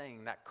Paul is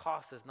saying, that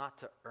cost is not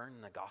to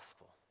earn the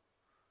gospel,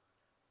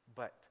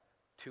 but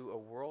to a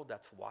world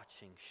that's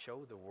watching,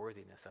 show the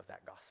worthiness of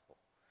that gospel.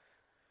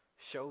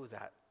 Show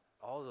that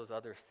all those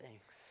other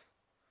things,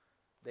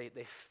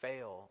 they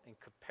fail in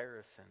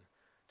comparison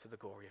to the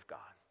glory of God.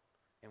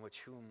 In which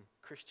whom,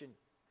 Christian,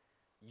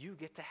 you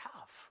get to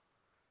have.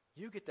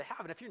 You get to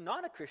have. And if you're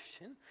not a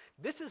Christian,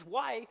 this is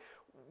why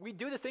we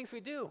do the things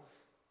we do.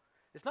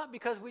 It's not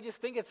because we just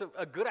think it's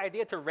a good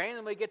idea to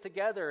randomly get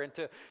together and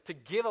to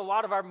give a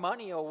lot of our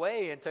money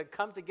away and to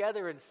come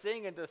together and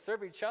sing and to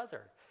serve each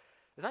other.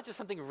 It's not just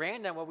something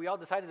random what we all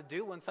decided to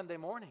do one Sunday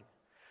morning.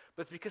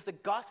 But it's because the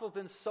gospel has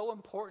been so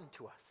important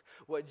to us.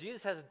 What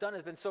Jesus has done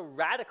has been so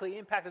radically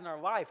impacted in our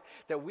life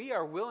that we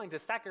are willing to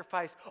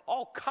sacrifice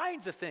all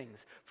kinds of things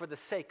for the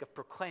sake of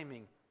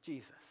proclaiming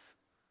Jesus.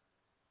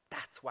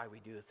 That's why we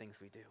do the things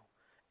we do.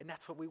 And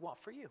that's what we want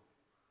for you.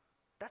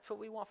 That's what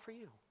we want for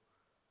you.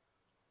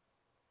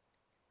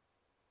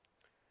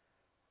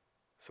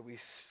 So we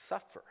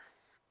suffer.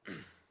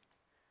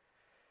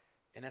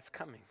 And that's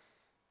coming.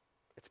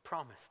 It's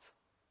promised.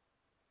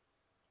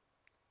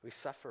 We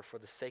suffer for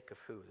the sake of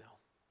who, though?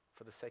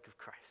 For the sake of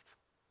Christ.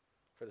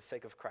 For the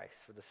sake of Christ.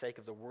 For the sake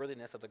of the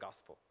worthiness of the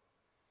gospel.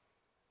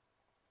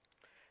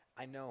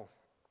 I know,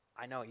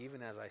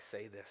 even as I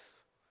say this,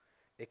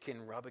 it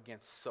can rub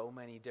against so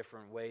many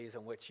different ways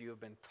in which you have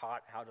been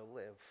taught how to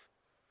live,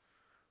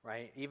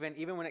 right?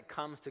 Even when it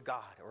comes to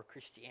God or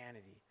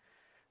Christianity,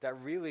 that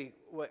really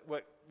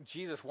what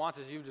Jesus wants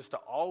is you just to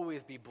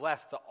always be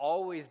blessed, to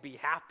always be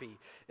happy.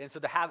 And so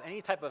to have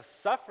any type of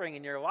suffering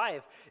in your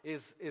life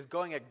is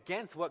going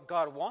against what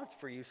God wants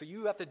for you. So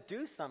you have to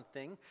do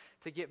something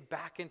to get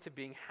back into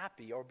being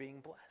happy or being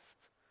blessed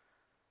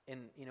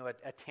in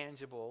a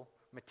tangible,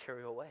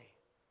 material way.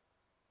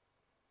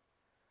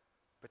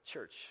 But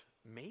church,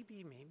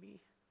 maybe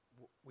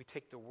we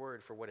take the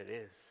word for what it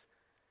is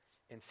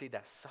and see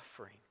that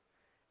suffering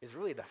is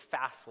really the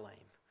fast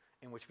lane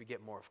in which we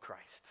get more of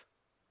Christ.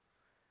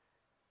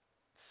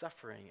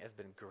 Suffering has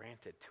been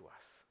granted to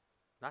us,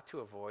 not to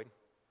avoid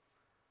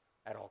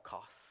at all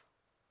costs,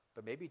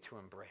 but maybe to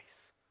embrace.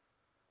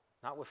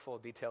 Not with full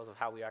details of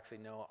how we actually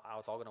know how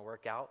it's all going to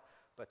work out,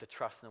 but to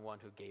trust in the one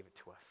who gave it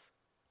to us.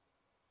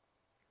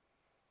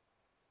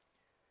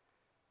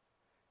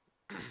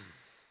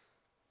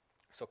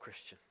 So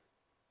Christian,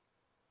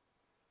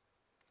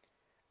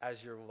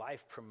 as your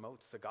life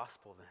promotes the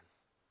gospel then,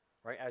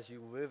 right, as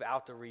you live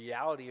out the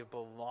reality of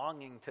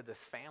belonging to this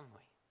family,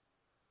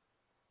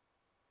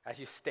 as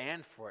you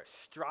stand for it,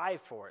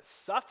 strive for it,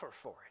 suffer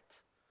for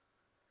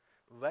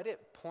it, let it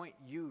point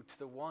you to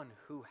the one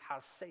who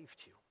has saved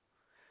you.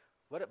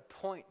 Let it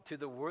point to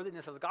the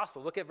worthiness of the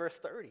gospel. Look at verse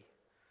 30,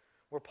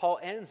 where Paul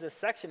ends this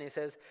section. He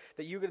says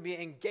that you're going to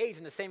be engaged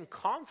in the same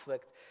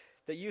conflict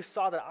that you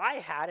saw that I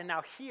had and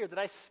now hear that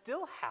I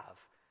still have.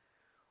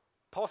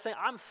 Paul's saying,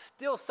 I'm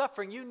still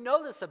suffering. You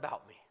know this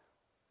about me.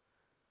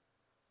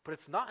 But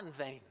it's not in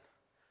vain.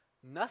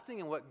 Nothing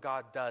in what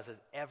God does is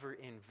ever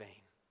in vain.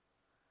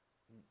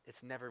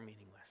 It's never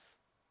meaningless.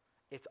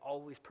 It's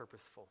always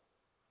purposeful.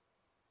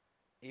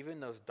 Even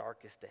those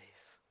darkest days.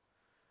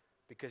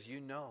 Because you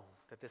know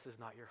that this is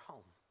not your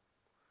home.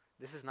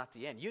 This is not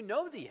the end. You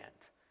know the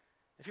end.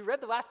 If you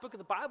read the last book of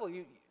the Bible,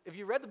 if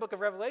you read the book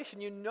of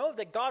Revelation, you know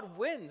that God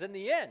wins in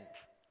the end.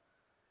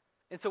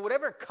 And so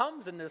whatever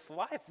comes in this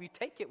life, we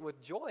take it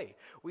with joy.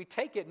 We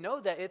take it, know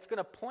that it's going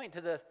to point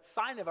to the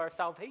sign of our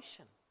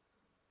salvation.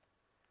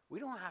 We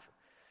don't have...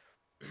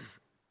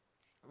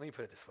 Let me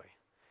put it this way.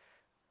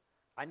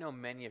 I know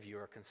many of you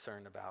are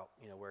concerned about,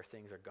 where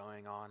things are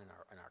going on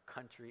in our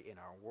country, in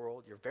our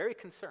world. You're very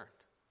concerned.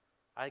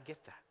 I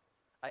get that.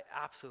 I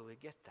absolutely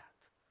get that.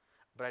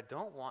 But I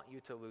don't want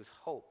you to lose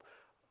hope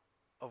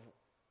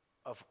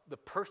of the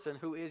person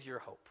who is your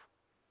hope.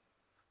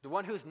 The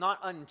one who's not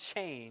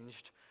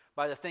unchanged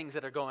by the things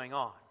that are going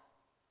on.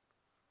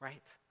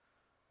 Right?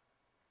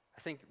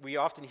 I think we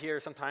often hear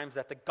sometimes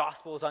that the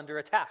gospel is under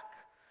attack.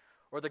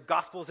 Or the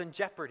gospel is in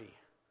jeopardy.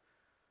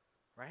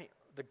 Right?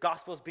 The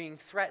gospel is being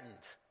threatened.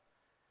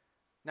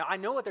 Now, I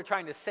know what they're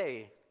trying to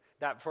say,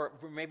 that for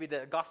maybe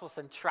the gospel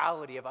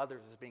centrality of others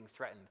is being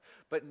threatened.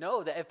 But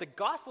know that if the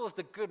gospel is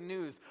the good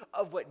news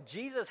of what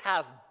Jesus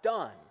has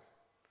done,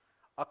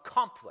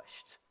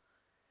 accomplished,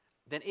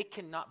 then it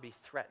cannot be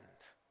threatened,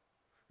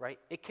 right?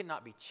 It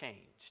cannot be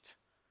changed.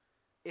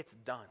 It's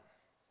done.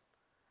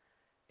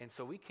 And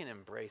so we can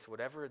embrace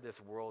whatever this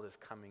world is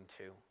coming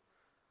to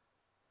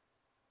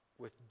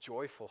with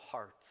joyful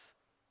hearts,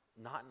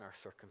 not in our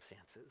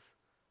circumstances,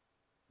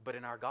 but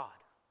in our God,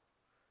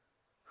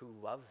 who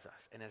loves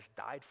us and has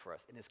died for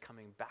us and is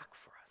coming back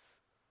for us.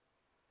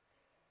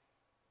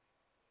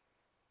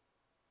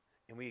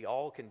 And we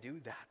all can do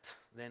that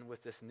then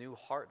with this new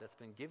heart that's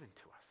been given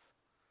to us.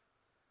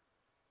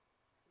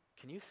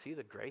 Can you see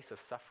the grace of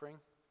suffering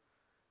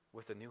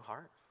with a new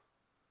heart?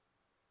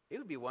 It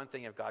would be one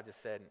thing if God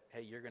just said,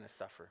 hey, you're going to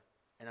suffer,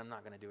 and I'm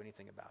not going to do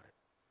anything about it.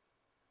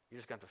 You're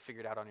just going to have to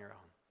figure it out on your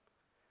own.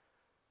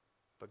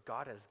 But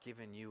God has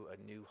given you a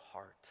new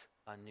heart,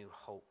 a new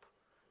hope,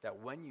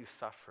 that when you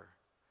suffer,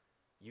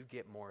 you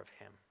get more of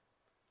him.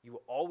 You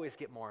will always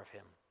get more of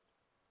him.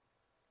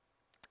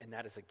 And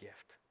that is a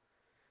gift,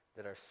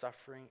 that our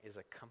suffering is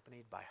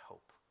accompanied by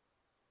hope.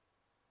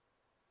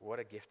 What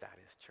a gift that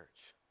is,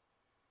 church.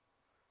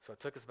 So it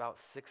took us about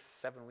 6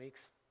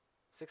 weeks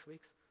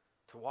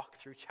to walk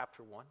through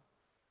chapter 1.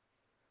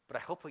 But I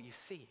hope what you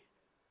see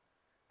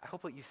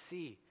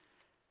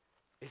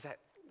is that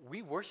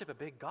we worship a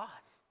big God,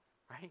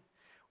 right?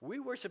 We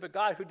worship a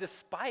God who,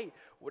 despite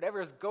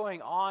whatever is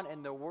going on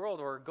in the world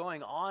or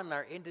going on in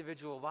our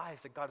individual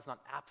lives, that God is not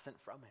absent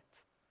from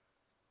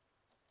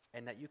it.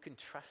 And that you can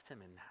trust him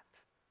in that.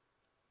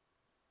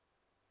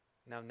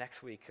 Now,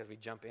 next week, as we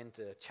jump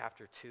into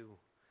chapter 2,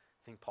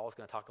 I think Paul's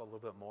going to talk a little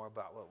bit more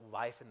about what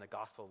life in the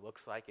gospel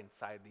looks like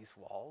inside these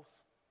walls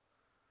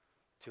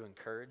to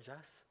encourage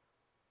us.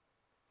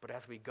 But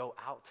as we go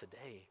out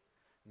today,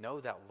 know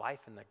that life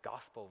in the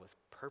gospel was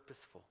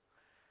purposeful.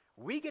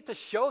 We get to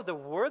show the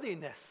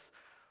worthiness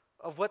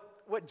of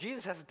what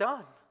Jesus has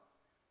done.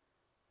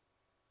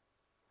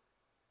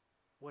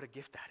 What a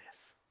gift that is.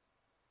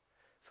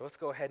 So let's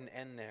go ahead and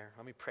end there.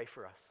 Let me pray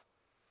for us.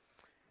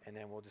 And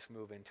then we'll just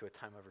move into a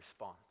time of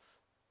response.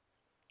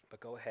 But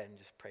go ahead and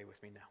just pray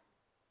with me now.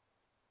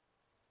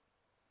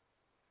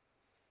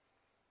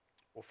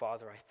 Well,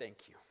 Father, I thank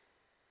you.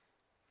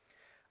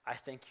 I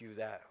thank you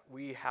that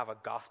we have a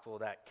gospel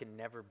that can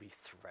never be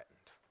threatened,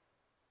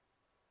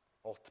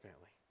 ultimately.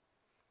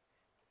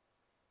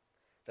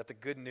 That the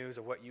good news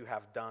of what you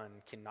have done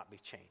cannot be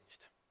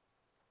changed.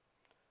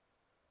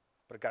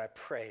 But God,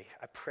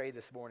 I pray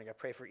this morning, I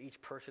pray for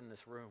each person in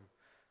this room,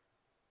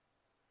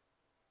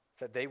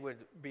 that they would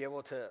be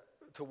able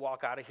to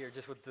walk out of here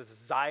just with the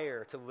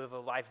desire to live a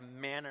life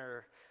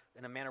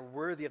in a manner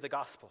worthy of the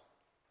gospel.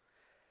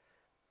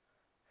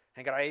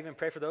 And God, I even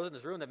pray for those in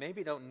this room that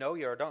maybe don't know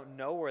you or don't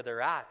know where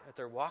they're at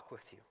their walk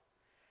with you.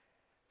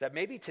 That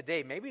maybe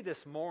today, maybe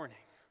this morning,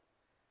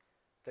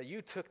 that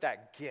you took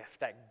that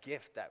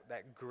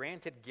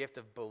granted gift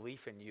of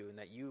belief in you, and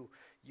that you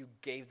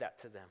gave that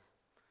to them.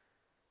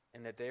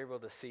 And that they're able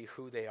to see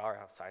who they are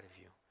outside of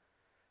you.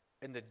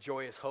 And the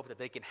joyous hope that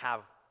they can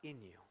have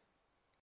in you.